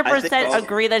Yeah, 100% I think also-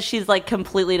 agree that she's like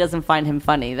completely doesn't find him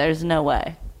funny. There's no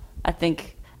way. I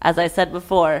think, as I said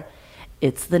before,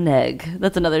 it's the neg.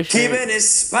 That's another shirt. Keeping it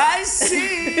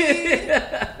spicy.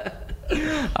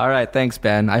 All right, thanks,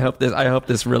 Ben. I hope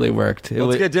this really worked.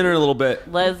 Let's get dinner in a little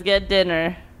bit. Let's get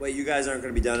dinner. Wait, you guys aren't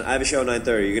going to be done. I have a show at 9:30.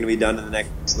 You're going to be done in the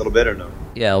next little bit or no?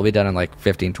 Yeah, it'll be done in like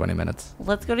 15, 20 minutes.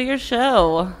 Let's go to your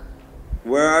show.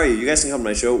 Where are you? You guys can come to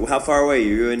my show. How far away are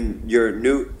you in your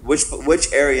new...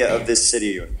 Which area of this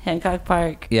city are you in? Hancock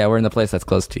Park. Yeah, we're in the place that's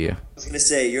close to you. I was going to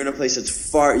say, you're in a place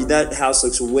that's far... That house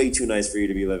looks way too nice for you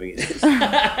to be living in. It's the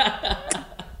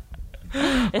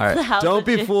house. Don't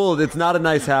be fooled. It's not a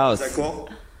nice house. Is that cool?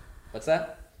 What's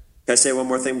that? Can I say one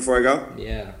more thing before I go?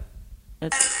 Yeah.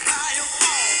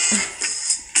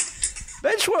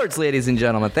 Ben Schwartz, ladies and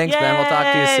gentlemen. Thanks, Ben. We'll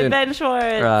talk to you soon. Ben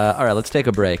Schwartz. All right, let's take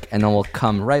a break, and then we'll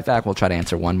come right back. We'll try to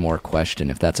answer one more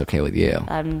question, if that's okay with you.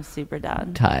 I'm super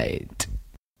down. Tight.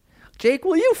 Jake,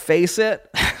 will you face it?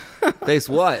 Face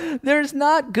what? There's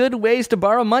not good ways to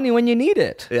borrow money when you need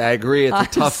it. Yeah, I agree. It's a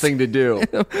tough thing to do.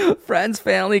 Friends,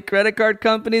 family, credit card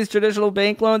companies, traditional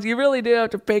bank loans. You really do have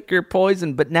to pick your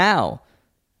poison. But now,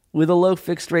 with a low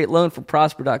fixed rate loan from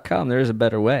Prosper.com, there is a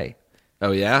better way.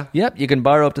 Oh, yeah? Yep, you can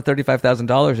borrow up to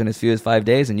 $35,000 in as few as 5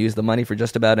 days and use the money for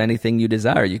just about anything you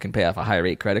desire. You can pay off a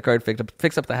high-rate credit card,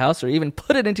 fix up the house, or even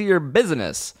put it into your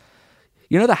business.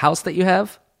 You know the house that you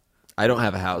have? I don't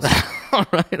have a house. All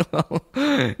right, well,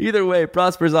 either way,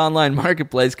 Prosper's online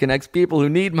marketplace connects people who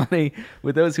need money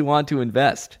with those who want to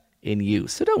invest in you.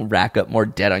 So don't rack up more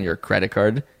debt on your credit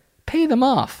card. Pay them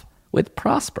off with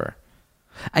Prosper.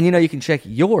 And you can check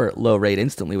your low rate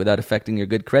instantly without affecting your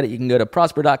good credit. You can go to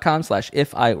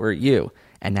prosper.com/ifiwereyou.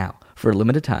 And now, for a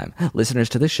limited time, listeners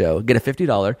to the show get a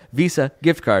 $50 Visa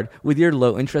gift card with your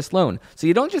low interest loan. So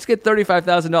you don't just get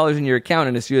 $35,000 in your account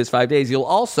in as few as 5 days. You'll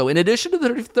also, in addition to the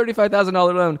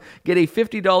 $35,000 loan, get a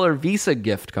 $50 Visa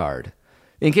gift card.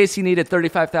 In case you needed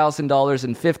 $35,000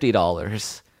 and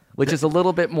 $50. Which is a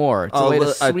little bit more. It's a way to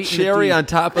a sweeten the cherry deal. on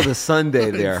top of the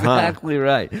sundae there, huh? Exactly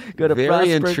right. Go to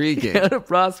Very intriguing. Go to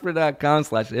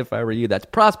prosper.com/ifiwereyou. That's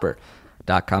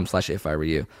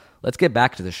prosper.com/ifiwereyou. Let's get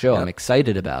back to the show. I'm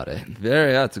excited about it.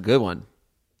 That's a good one.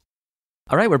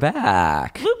 All right, we're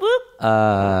back. Whoop, whoop.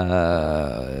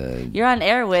 You're on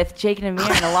air with Jake and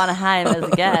Amir and Alana Haim as a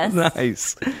guest.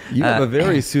 Nice. You have a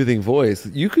very soothing voice.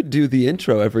 You could do the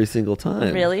intro every single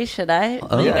time. Really? Should I?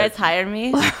 Will you guys hire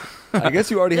me? I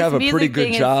guess you already have a This pretty music good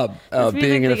thing is- job this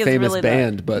being in a music thing is famous really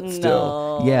band, not- but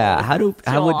still. No. Yeah.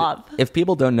 Stop. If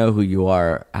people don't know who you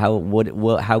are,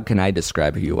 how can I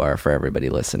describe who you are for everybody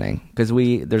listening? Because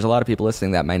there's a lot of people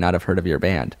listening that might not have heard of your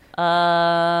band.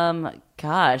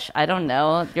 Gosh, I don't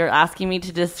know. You're asking me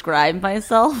to describe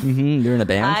myself. You're in a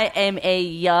band? I am a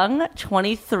young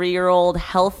 23-year-old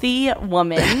healthy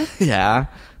woman. Yeah.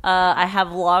 I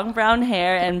have long brown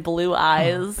hair and blue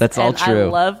eyes. That's all and true. I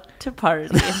love to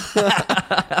party. So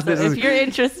if you're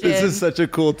interested, This is such a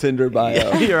cool Tinder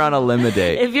bio. You're on a limit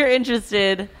date. if you're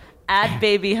interested, at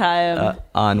Baby Haim,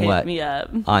 On hit what? me up.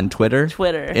 On Twitter?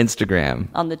 Twitter. Instagram.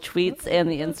 On the tweets and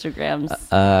the Instagrams.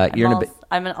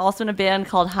 I'm also in a band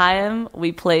called Haim.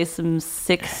 We play some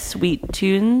sick, sweet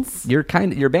tunes. Your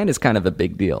band is kind of a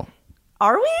big deal.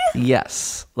 Are we?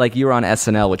 Yes. Like you were on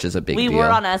SNL, which is a big deal. We were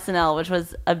on SNL, which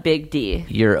was a big D.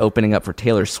 You're opening up for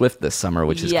Taylor Swift this summer,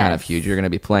 which is kind of huge. You're going to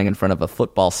be playing in front of a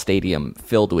football stadium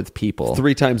filled with people.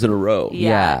 3 times in a row.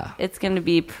 Yeah. It's going to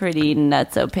be pretty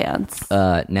nutso pants.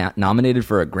 Nominated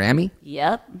for a Grammy?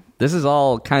 Yep. This is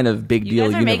all kind of big You deal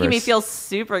guys are universe. making me feel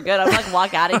super good. I'm like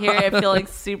walk out of here and feel like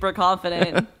super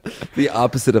confident. The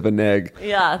opposite of a neg.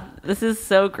 Yeah, this is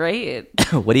so great.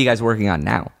 What are you guys working on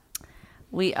now?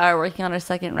 We are working on our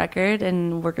second record,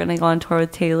 and we're going to go on tour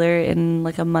with Taylor in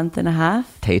like a month and a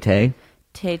half. Tay-Tay?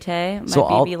 Tay-Tay, my So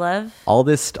baby love. All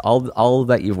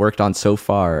that you've worked on so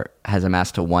far has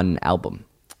amassed to one album.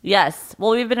 Yes.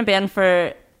 Well, we've been a band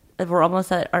we're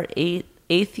almost at our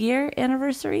eighth year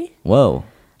anniversary. Whoa.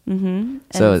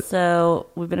 So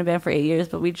we've been a band for 8 years,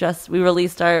 but we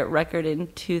released our record in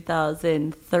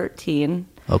 2013.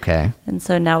 Okay. And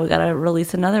so now we got to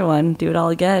release another one, do it all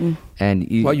again. And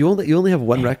Wow, you only have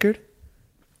one record?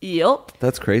 Yup.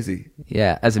 That's crazy.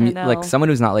 yeah, as know. like someone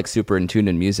who's not like super in tune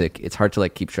in music, it's hard to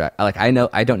like keep track. Like I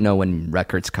don't know when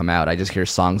records come out. I just hear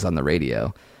songs on the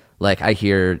radio. Like I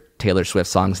hear Taylor Swift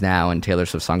songs now and Taylor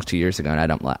Swift songs 2 years ago, and I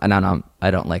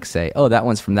don't like say, oh, that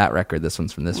one's from that record, this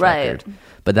one's from this record.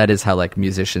 But that is how like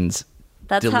musicians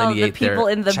That's how the delineate people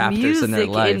their in the chapters in their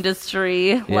music life.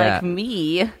 industry, like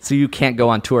me. So you can't go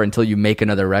on tour until you make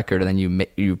another record, and then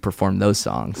you perform those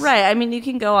songs. Right. I mean, you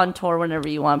can go on tour whenever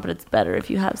you want, but it's better if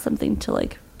you have something to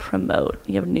like promote.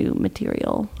 You have new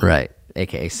material. Right.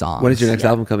 AKA songs. When is your next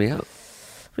album coming out?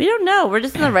 We don't know. We're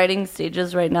just in the writing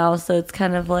stages right now, so it's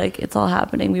kind of like it's all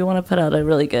happening. We want to put out a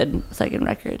really good second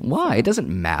record. Why? It doesn't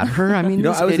matter. I mean, You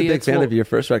know, these I was a big idiots fan will- of your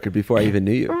first record before I even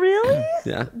knew you. Really?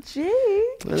 Yeah.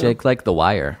 Jake? Jake liked The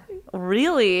Wire.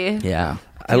 Really? Yeah.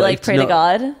 Do you like Pray to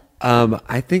God?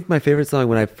 I think my favorite song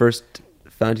when I first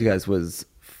found you guys was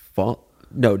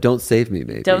Don't Save Me,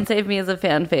 maybe. Don't Save Me is a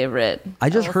fan favorite. I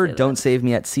just will say heard that. Don't Save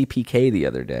Me at CPK the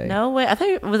other day. No way. I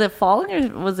thought was it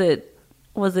Falling or was it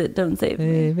Don't Save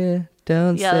Me? Baby,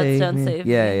 don't Yeah, that's save Don't me. Save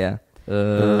Me. Yeah, yeah.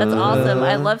 That's awesome.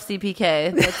 I love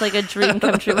CPK. That's like a dream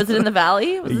come true. Was it in the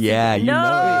Valley? Was it Yeah, you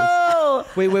know.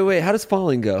 Wait. How does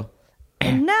Falling go?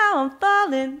 And now I'm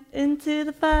falling into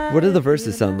the fire. What do the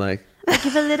verses sound like? I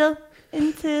give a little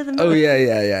into the. Oh,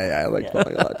 yeah. I like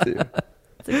Falling a lot, too.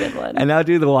 It's a good one. And now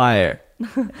do The Wire.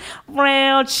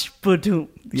 Ba-doom.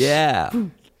 Yeah.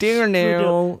 Dear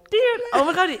now. Dude, oh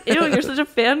my god, ew, you're such a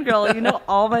fangirl. You know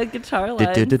all my guitar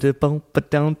lines. Do you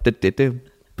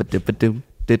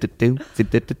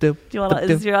want to,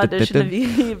 is your audition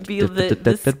to be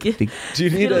the skit? Do you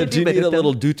need a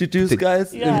little doo-doo-doos,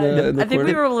 guys? Yeah. In the I think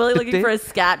we corner? were really looking for a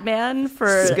scat man for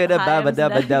Haim's next record.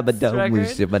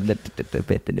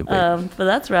 But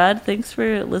that's rad. Thanks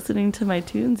for listening to my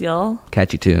tunes, y'all.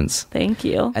 Catchy tunes. Thank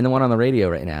you. And the one on the radio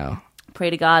right now. Pray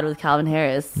to God with Calvin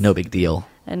Harris. No big deal.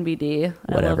 NBD.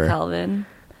 Whatever. I love Calvin.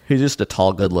 He's just a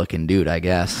tall, good-looking dude, I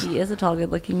guess. He is a tall,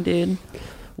 good-looking dude.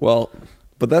 Well,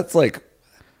 but that's like...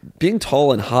 Being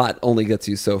tall and hot only gets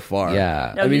you so far.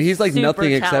 Yeah. No, I mean, he's he's like super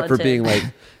nothing except for talented. being like...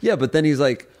 Yeah, but then he's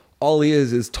like... All he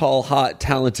is tall, hot,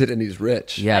 talented, and he's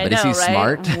rich. Yeah, I but know, is he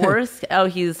right? smart? Worst. Oh,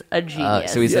 he's a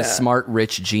genius. So he's Yeah. a smart,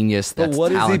 rich genius But that's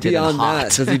what is he talented beyond and hot.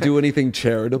 that? Does he do anything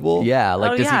charitable? Yeah,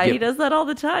 like oh does yeah, he he does that all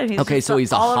the time. He's Okay, just so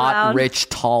he's a all hot, around- rich,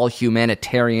 tall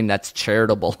humanitarian that's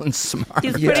charitable and smart.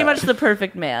 He's pretty much the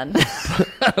perfect man.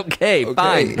 okay,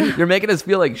 fine. You're making us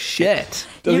feel like shit.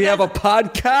 Does he have a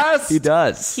podcast? He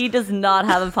does. He does not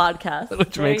have a podcast,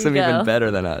 Which There makes you him go. even better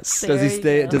than us. Does he There you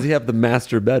stay? go. Does he have the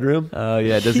master bedroom? Oh,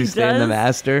 yeah. Does he stay in the does-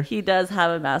 master? He does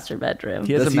have a master bedroom.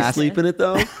 He has Does a he master. sleep in it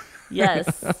though?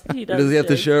 Yes, he Or does. does he have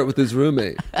to Jake. share it with his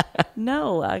roommate?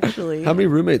 No, actually. How many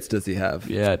roommates does he have?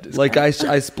 Yeah, just- like I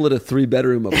split a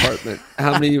 3-bedroom apartment.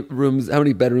 How many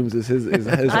bedrooms is his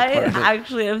I apartment?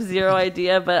 actually have zero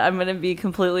idea, but I'm going to be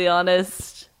completely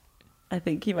honest. I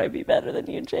think he might be better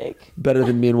than you, Jake. Better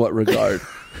than me in what regard?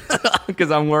 Because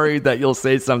I'm worried that you'll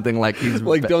say something like he's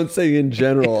Like, don't say in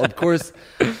general. Of course,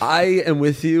 I am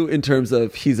with you in terms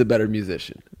of he's a better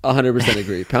musician. 100%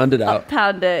 agree. Pound it out.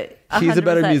 Pound it. He's a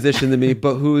better 100%. musician than me,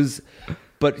 but who's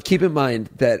But keep in mind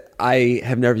that I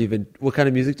have never even. What kind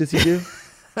of music does he do?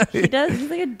 He does. He's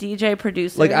like a DJ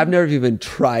producer. Like, I've never even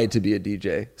tried to be a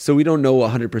DJ. So we don't know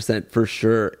 100% for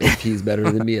sure if he's better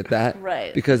than me at that.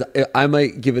 Right. Because I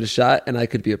might give it a shot and I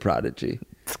could be a prodigy.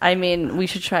 I mean, we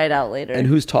should try it out later. And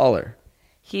who's taller?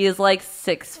 He is like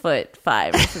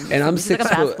 6'5". And I'm He's 6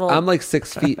 like a foot. basketball- I'm like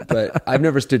 6 feet, but I've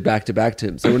never stood back to back to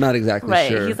him. So we're not exactly right.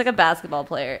 sure. He's like a basketball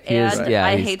player. is- And yeah,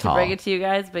 I he's hate tall. to break it to you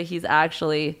guys, but he's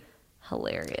actually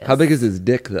hilarious. How big is his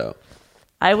dick, though?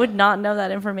 I would not know that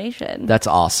information. That's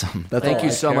awesome. That's Thank all you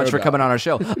I so care much for about. coming on our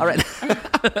show. All right.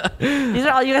 These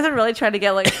are all you guys are really trying to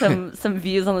get like some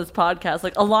views on this podcast.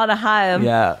 Like Alana Haim.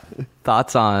 Yeah.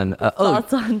 Thoughts on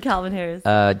Thoughts on Calvin Harris.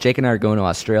 Jake and I are going to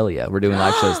Australia. We're doing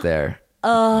live shows there.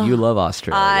 You love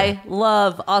Australia. I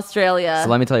love Australia. So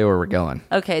let me tell you where we're going.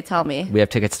 Okay, tell me. We have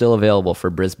tickets still available for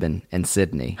Brisbane and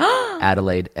Sydney,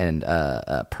 Adelaide and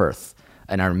Perth.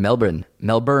 And our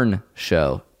Melbourne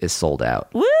show is sold out.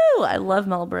 Woo! I love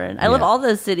Melbourne. I love all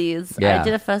those cities. Yeah. I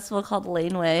did a festival called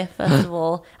Laneway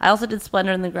Festival. I also did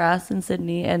Splendor in the Grass in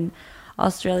Sydney, and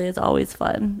Australia is always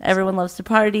fun. Everyone loves to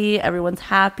party. Everyone's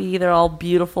happy. They're all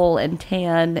beautiful and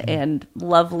tan and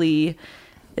lovely.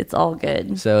 It's all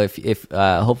good. So if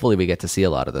hopefully we get to see a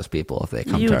lot of those people if they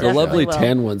come You to our The definitely show. lovely will.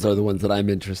 tan ones are the ones that I'm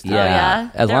interested Oh, in. yeah?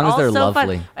 As long as all they're so fun.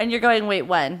 lovely. And you're going, wait,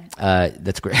 when?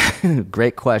 That's great.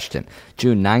 Great question.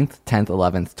 June 9th, 10th,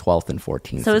 11th, 12th, and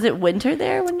 14th. So is it winter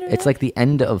there when you're It's there? like the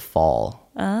end of fall.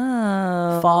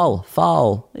 Oh.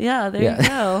 Fall. Yeah, there you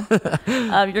go.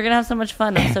 You're going to have so much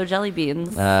fun. I'm so jelly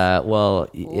beans.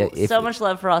 So much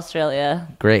love for Australia.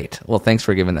 Great. Well, thanks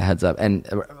for giving the heads up. And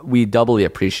we doubly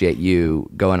appreciate you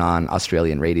going on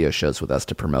Australian radio shows with us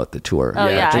to promote the tour. Oh,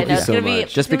 yeah. I thank know. you It's so going to be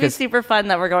much. Just gonna be because- super fun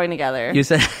that we're going together. You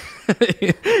said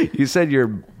you said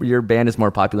your band is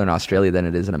more popular in Australia than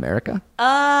it is in America?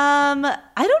 I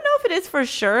don't know if it is for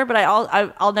sure, but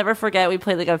I'll never forget. We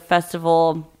played like a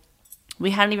festival. We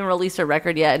hadn't even released a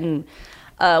record yet, and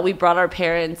we brought our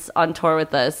parents on tour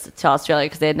with us to Australia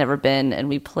because they had never been, and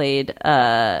we played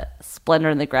Splendor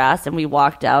in the Grass, and we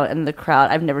walked out, and the crowd.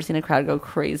 I've never seen a crowd go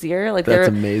crazier. Like That's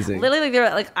they're amazing. Literally, like they were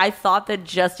like I thought that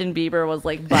Justin Bieber was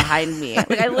like behind me.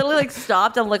 Like I literally like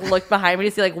stopped and like looked behind me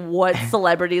to see like what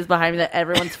celebrity is behind me that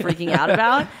everyone's freaking out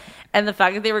about. And the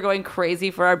fact that they were going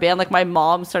crazy for our band, like my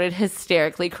mom started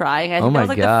hysterically crying. I think Oh that my was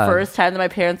like God. the first time that my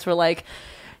parents were like,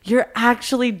 "You're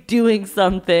actually doing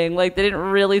something." Like they didn't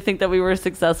really think that we were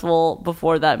successful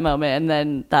before that moment, and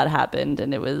then that happened,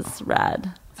 and it was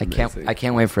rad. I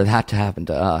can't wait for that to happen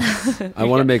to us. I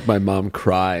want to make my mom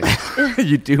cry,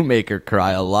 You do make her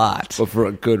cry a lot. but for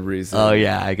a good reason. Oh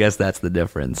yeah, I guess that's the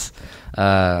difference.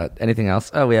 Anything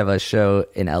else? Oh, we have a show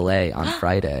in LA on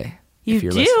Friday. You if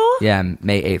you're do? Yeah,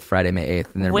 May 8th, Friday, May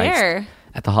 8th. And there Where?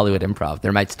 At the Hollywood Improv.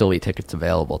 There might still be tickets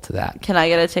available to that. Can I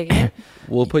get a ticket?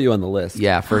 We'll put you on the list.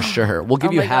 Yeah, for sure. We'll give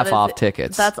Oh you my God, half is off it-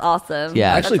 tickets. That's awesome.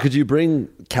 Yeah. Actually, could you bring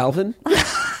Calvin?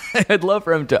 I'd love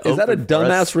for him to Is that a open for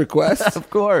us. dumbass request? Of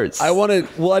course. I want to.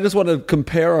 Well, I just want to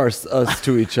compare us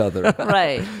to each other.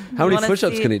 Right. How You many wanna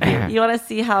push-ups see- can he do? You want to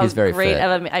see how He's very great fit.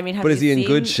 of a. I mean, have But is you he in seen-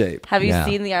 good shape? Have you Yeah.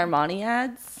 seen the Armani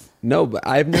ads? No, but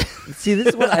I've see. This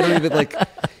is what I don't even like.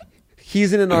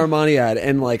 He's in an Armani ad,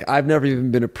 and like I've never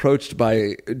even been approached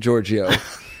by Giorgio.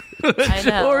 I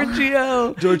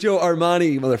know. Giorgio.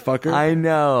 Armani, motherfucker. I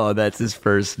know. That's his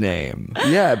first name.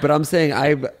 Yeah, but I'm saying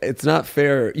it's not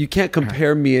fair. You can't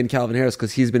compare me and Calvin Harris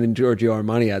because he's been in Giorgio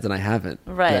Armani ads and I haven't.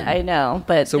 Right, been. I know,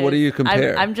 but So what do you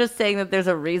compare? I'm just saying that there's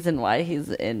a reason why he's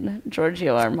in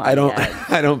Giorgio Armani. I don't.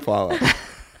 ads. I don't follow.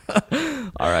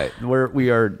 All right. We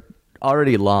are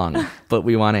already long, but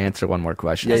we want to answer one more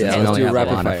question. Yeah, since yeah, we let's only do have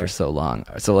rapid Alana fire. for so long.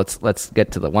 So let's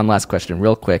get to the one last question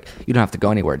real quick. You don't have to go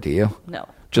anywhere, do you? No,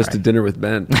 Just a dinner with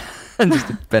Ben.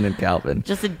 Just Ben and Calvin.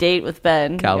 just a date with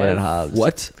Ben. Calvin and Yes. Hobbs.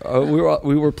 What?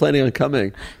 We were planning on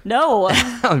coming. No,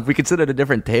 We could sit at a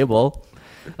different table.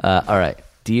 All right.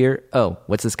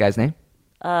 What's this guy's name?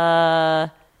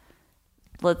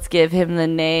 let's give him the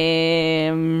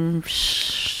name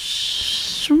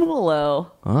Shmulo.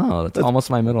 Oh, that's almost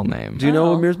my middle name. Do you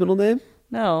know Oh. Amir's middle name?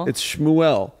 No, It's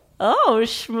Shmuel. oh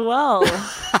Shmuel.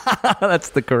 That's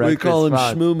the correct We call him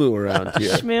response. Shmumu around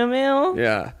here. Shmumu.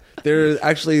 Yeah. There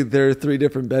are 3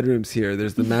 different bedrooms here.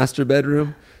 There's the master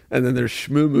bedroom, and then there's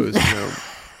Shmumu's room.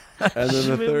 And then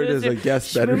the third is a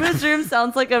guest bedroom. Shmumu's room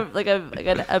sounds like an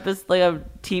episode, like a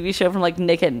TV show from like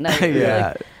Nick at Night. Yeah.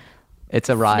 Like, It's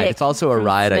a ride. Snick. It's also a From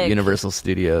ride at Snick. Universal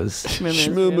Studios. Shmumu's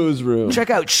room. Shmumu's room. Check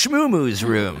out Shmumu's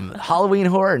Room, Halloween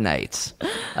Horror Nights.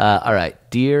 All right.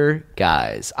 Dear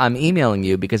guys, I'm emailing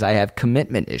you because I have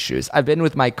commitment issues. I've been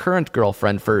with my current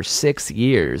girlfriend for 6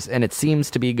 years, and it seems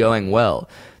to be going well.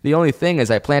 The only thing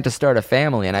is I plan to start a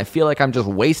family, and I feel like I'm just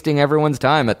wasting everyone's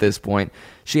time at this point.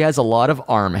 She has a lot of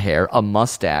arm hair, a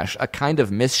mustache, a kind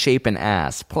of misshapen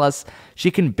ass. Plus, she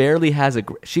barely has a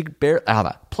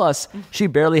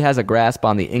grasp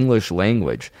on the English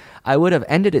language. I would have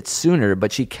ended it sooner,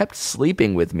 but she kept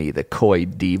sleeping with me, the coy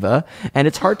diva, and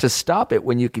it's hard to stop it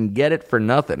when you can get it for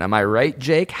nothing. Am I right,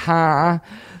 Jake? Huh?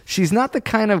 She's not the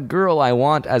kind of girl I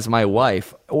want as my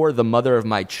wife or the mother of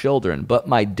my children, but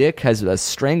my dick has a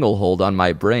stranglehold on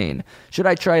my brain. Should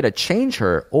I try to change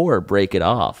her or break it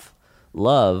off?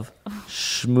 Love,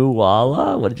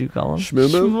 Shmuala. What did you call him?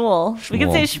 Shmuel. We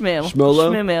can say Shmoo.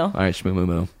 Shmolo? All right,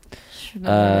 Shmoo.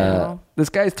 This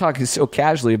guy's talking so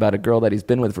casually about a girl that he's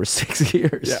been with for 6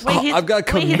 years. Yeah. I've got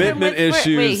commitment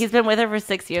issues. He's been with her for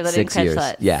 6 years. I didn't 6 catch years.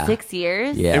 that. Yeah. 6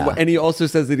 years? Yeah. And he also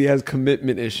says that he has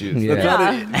commitment issues. Yeah.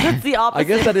 That's the opposite. I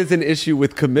guess that is an issue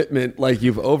with commitment. Like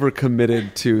you've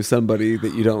overcommitted to somebody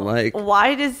that you don't like.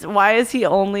 Why is he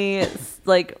only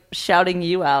like shouting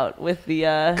you out with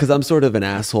the? Because I'm sort of an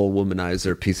asshole,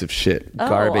 womanizer, piece of shit.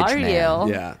 Garbage are man.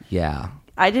 you? Yeah. Yeah.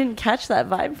 I didn't catch that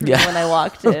vibe from you when I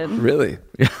walked in. Really?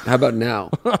 How about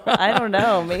now? I don't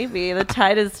know. Maybe the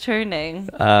tide is turning.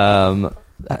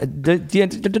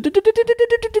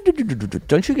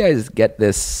 Don't you guys get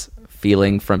this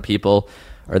feeling from people,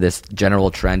 or this general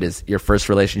trend is your first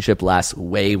relationship lasts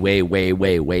way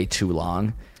too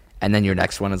long, and then your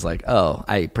next one is like, oh,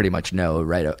 I pretty much know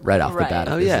right off the bat.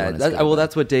 Oh yeah.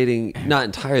 That's what dating. Not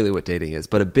entirely what dating is,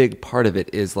 but a big part of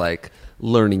it is like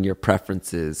learning your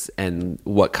preferences and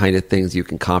what kind of things you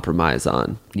can compromise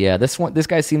on. Yeah, this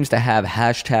guy seems to have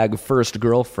hashtag first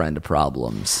girlfriend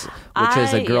problems, which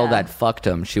is a girl that fucked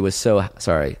him. She was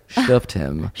stuffed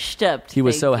him. Stuffed. He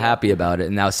was so happy about it,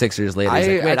 and now 6 years later, he's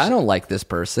like, wait, I don't like this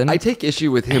person. I take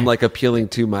issue with him like appealing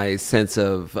to my sense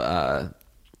of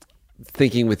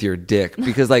thinking with your dick,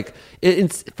 because like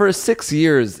for 6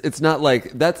 years, it's not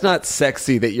like that's not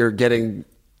sexy that you're getting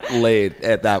laid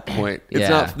at that point. It's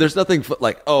not. There's nothing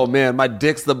like, oh man, my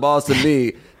dick's the boss of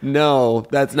me. No,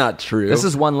 that's not true. This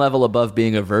is one level above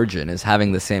being a virgin, is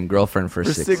having the same girlfriend for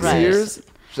 6 years.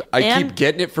 I keep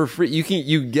getting it for free.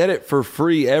 You get it for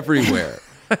free everywhere.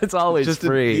 It's always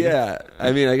free. Yeah,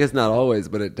 I mean, I guess not always,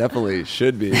 but it definitely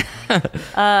should be.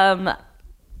 I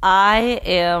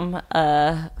am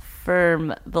a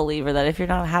firm believer that if you're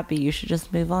not happy, you should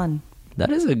just move on. That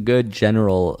is a good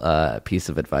general piece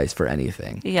of advice for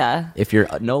anything. Yeah. If you're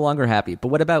no longer happy, but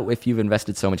what about if you've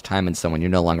invested so much time in someone, you're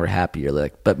no longer happy, you're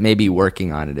like, but maybe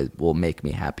working on it will make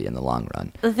me happy in the long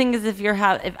run. The thing is, if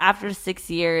after 6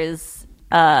 years,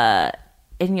 and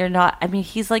you're not, I mean,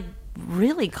 he's like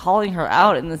really calling her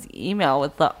out in this email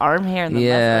with the arm hair and the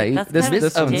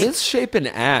misshapen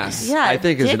ass. Yeah, I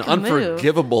think is an move.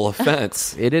 unforgivable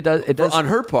offense. It does on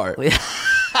her part.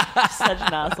 Such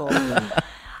an asshole.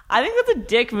 I think that's a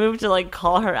dick move to like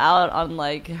call her out on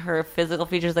like her physical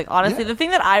features. Like honestly, the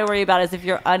thing that I worry about is if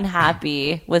you're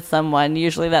unhappy with someone,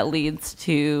 usually that leads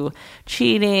to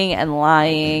cheating and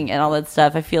lying and all that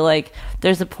stuff. I feel like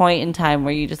there's a point in time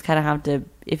where you just kind of have to,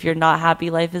 if you're not happy,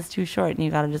 life is too short and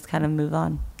you got to just kind of move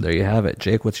on. There you have it.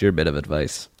 Jake, what's your bit of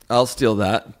advice? I'll steal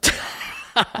that.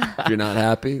 If you're not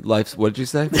happy, what did you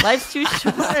say? Life's too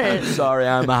short. Sorry,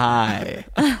 I'm high.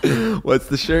 What's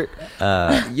the shirt?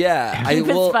 Yeah. Keep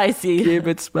it spicy. Keep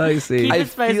it spicy. I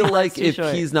feel like if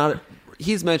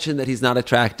he's mentioned that he's not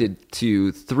attracted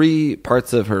to 3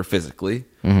 parts of her physically,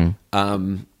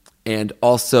 and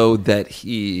also that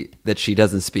she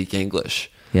doesn't speak English.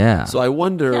 Yeah. So I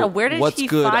wonder where did what's he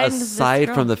good find aside this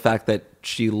girl? from the fact that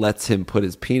she lets him put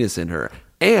his penis in her.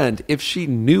 And if she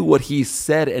knew what he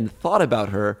said and thought about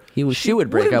her, she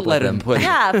would break up with him. Put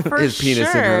for his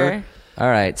penis in her. All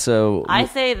right, so I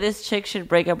say this chick should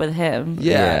break up with him.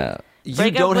 Yeah. You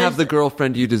don't have the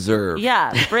girlfriend you deserve.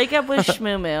 Yeah, break up with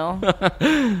Shmoo.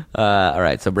 All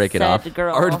right, so break it off.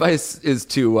 Girl. Our advice is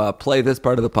to play this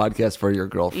part of the podcast for your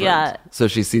girlfriend, so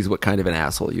she sees what kind of an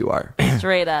asshole you are.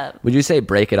 Straight up. Would you say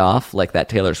break it off like that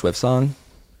Taylor Swift song?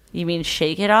 You mean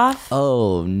shake it off?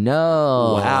 Oh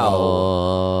no!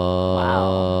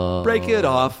 Wow! Break it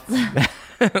off.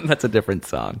 That's a different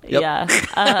song. Yep. Yeah.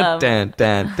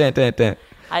 Dan.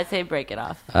 I say break it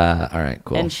off. All right,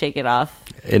 cool. And shake it off.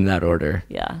 In that order.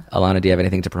 Yeah. Alana, do you have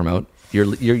anything to promote?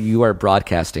 You are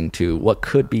broadcasting to what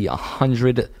could be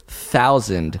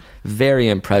 100,000 very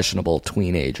impressionable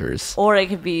teenagers, or it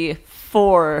could be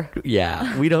 4.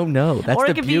 Yeah, we don't know. That's or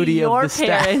the it could beauty be your of the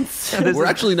parents. We're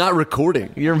actually not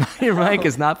recording. Your mic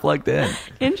is not plugged in.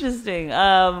 Interesting.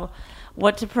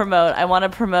 What to promote? I want to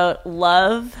promote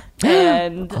love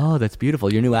And Oh, that's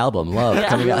beautiful. Your new album, Love,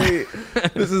 coming out. Really,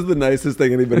 this is the nicest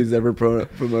thing anybody's ever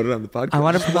promoted on the podcast. I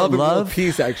want to promote Love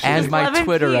Peace, actually. as my Love and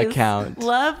Twitter peace. account.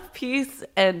 Love, peace,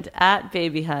 and at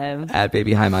Baby Haim. At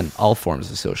Baby Haim on all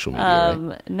forms of social media.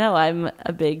 Right? No, I'm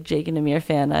a big Jake and Amir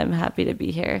fan. I'm happy to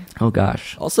be here. Oh,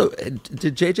 gosh. Also,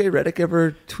 did JJ Redick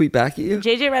ever tweet back at you?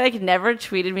 JJ Redick never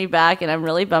tweeted me back, and I'm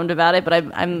really bummed about it. But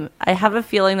I have a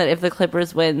feeling that if the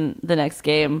Clippers win the next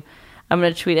game, I'm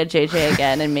going to tweet at JJ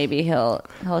again, and maybe he'll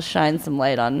shine some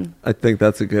light on. I think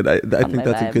that's a good. I think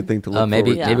that's a good thing to look.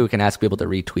 Maybe forward to. maybe we can ask people to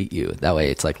retweet you. That way,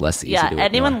 it's like less easy. Yeah, to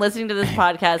anyone ignore. listening to this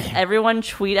podcast, everyone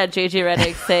tweet at JJ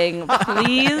Redick saying,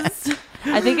 please.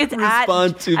 I think it's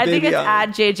Respond to I think Baby it's Haim. at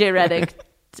JJ Redick.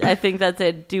 I think that's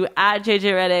it. Do at JJ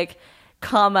Redick,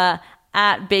 comma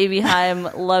at Baby Haim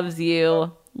loves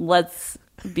you. Let's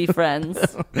be friends.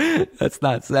 That's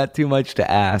not that too much to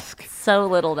ask. So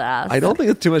little to ask. I don't think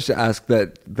it's too much to ask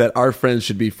that our friends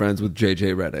should be friends with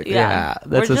JJ Redick. Yeah,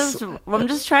 that's I'm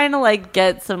just trying to like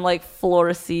get some like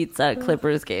floor seats at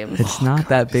Clippers games. It's not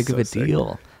that big of a so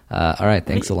deal. All right,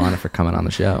 thanks Alana for coming on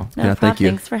the show. No Yeah, problem. thank you.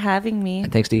 Thanks for having me.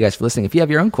 And thanks to you guys for listening. If you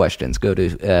have your own questions, go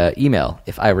to email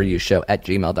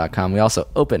ifiwereyoushow@gmail.com. We also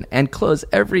open and close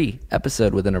every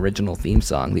episode with an original theme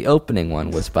song. The opening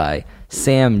one was by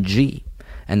Sam G.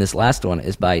 And this last one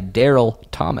is by Daryl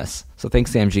Thomas. So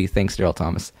thanks, Sam G. Thanks, Daryl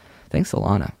Thomas. Thanks,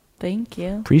 Alana. Thank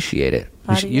you. Appreciate it.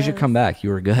 You should Adios. come back.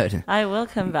 You were good. I will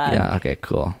come back. Yeah, okay,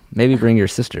 cool. Maybe bring your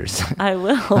sisters. I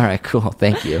will. All right, cool.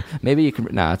 Thank you. Maybe you can...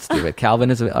 No, it's stupid.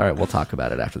 Calvin is... All right, we'll talk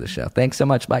about it after the show. Thanks so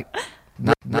much. Bye.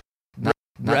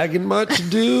 Bragging much,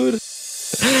 dude?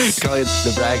 Call it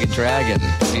the Bragging Dragon.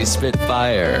 You spit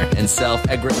fire and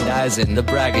self-aggrandizing. The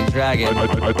Bragging Dragon.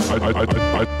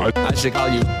 I should call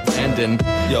you Brandon.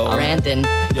 Brandon.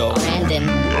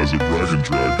 As a dragon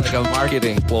drag. Like a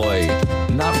marketing ploy.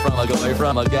 Not from a guy,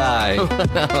 from a guy.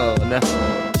 No.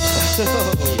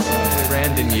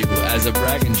 Brandon you as a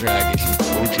bragging dragon.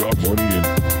 No job money in.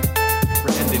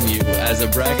 Brandon you as a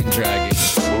bragging dragon.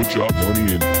 No job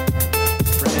money in.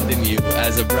 Brandon you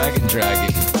as a bragging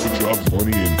dragon. No job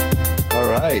money in. All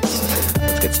right.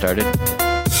 Let's get started.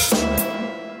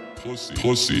 Pussy.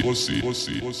 Pussy. Pussy.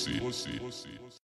 Pussy. Pussy. Pussy. Pussy.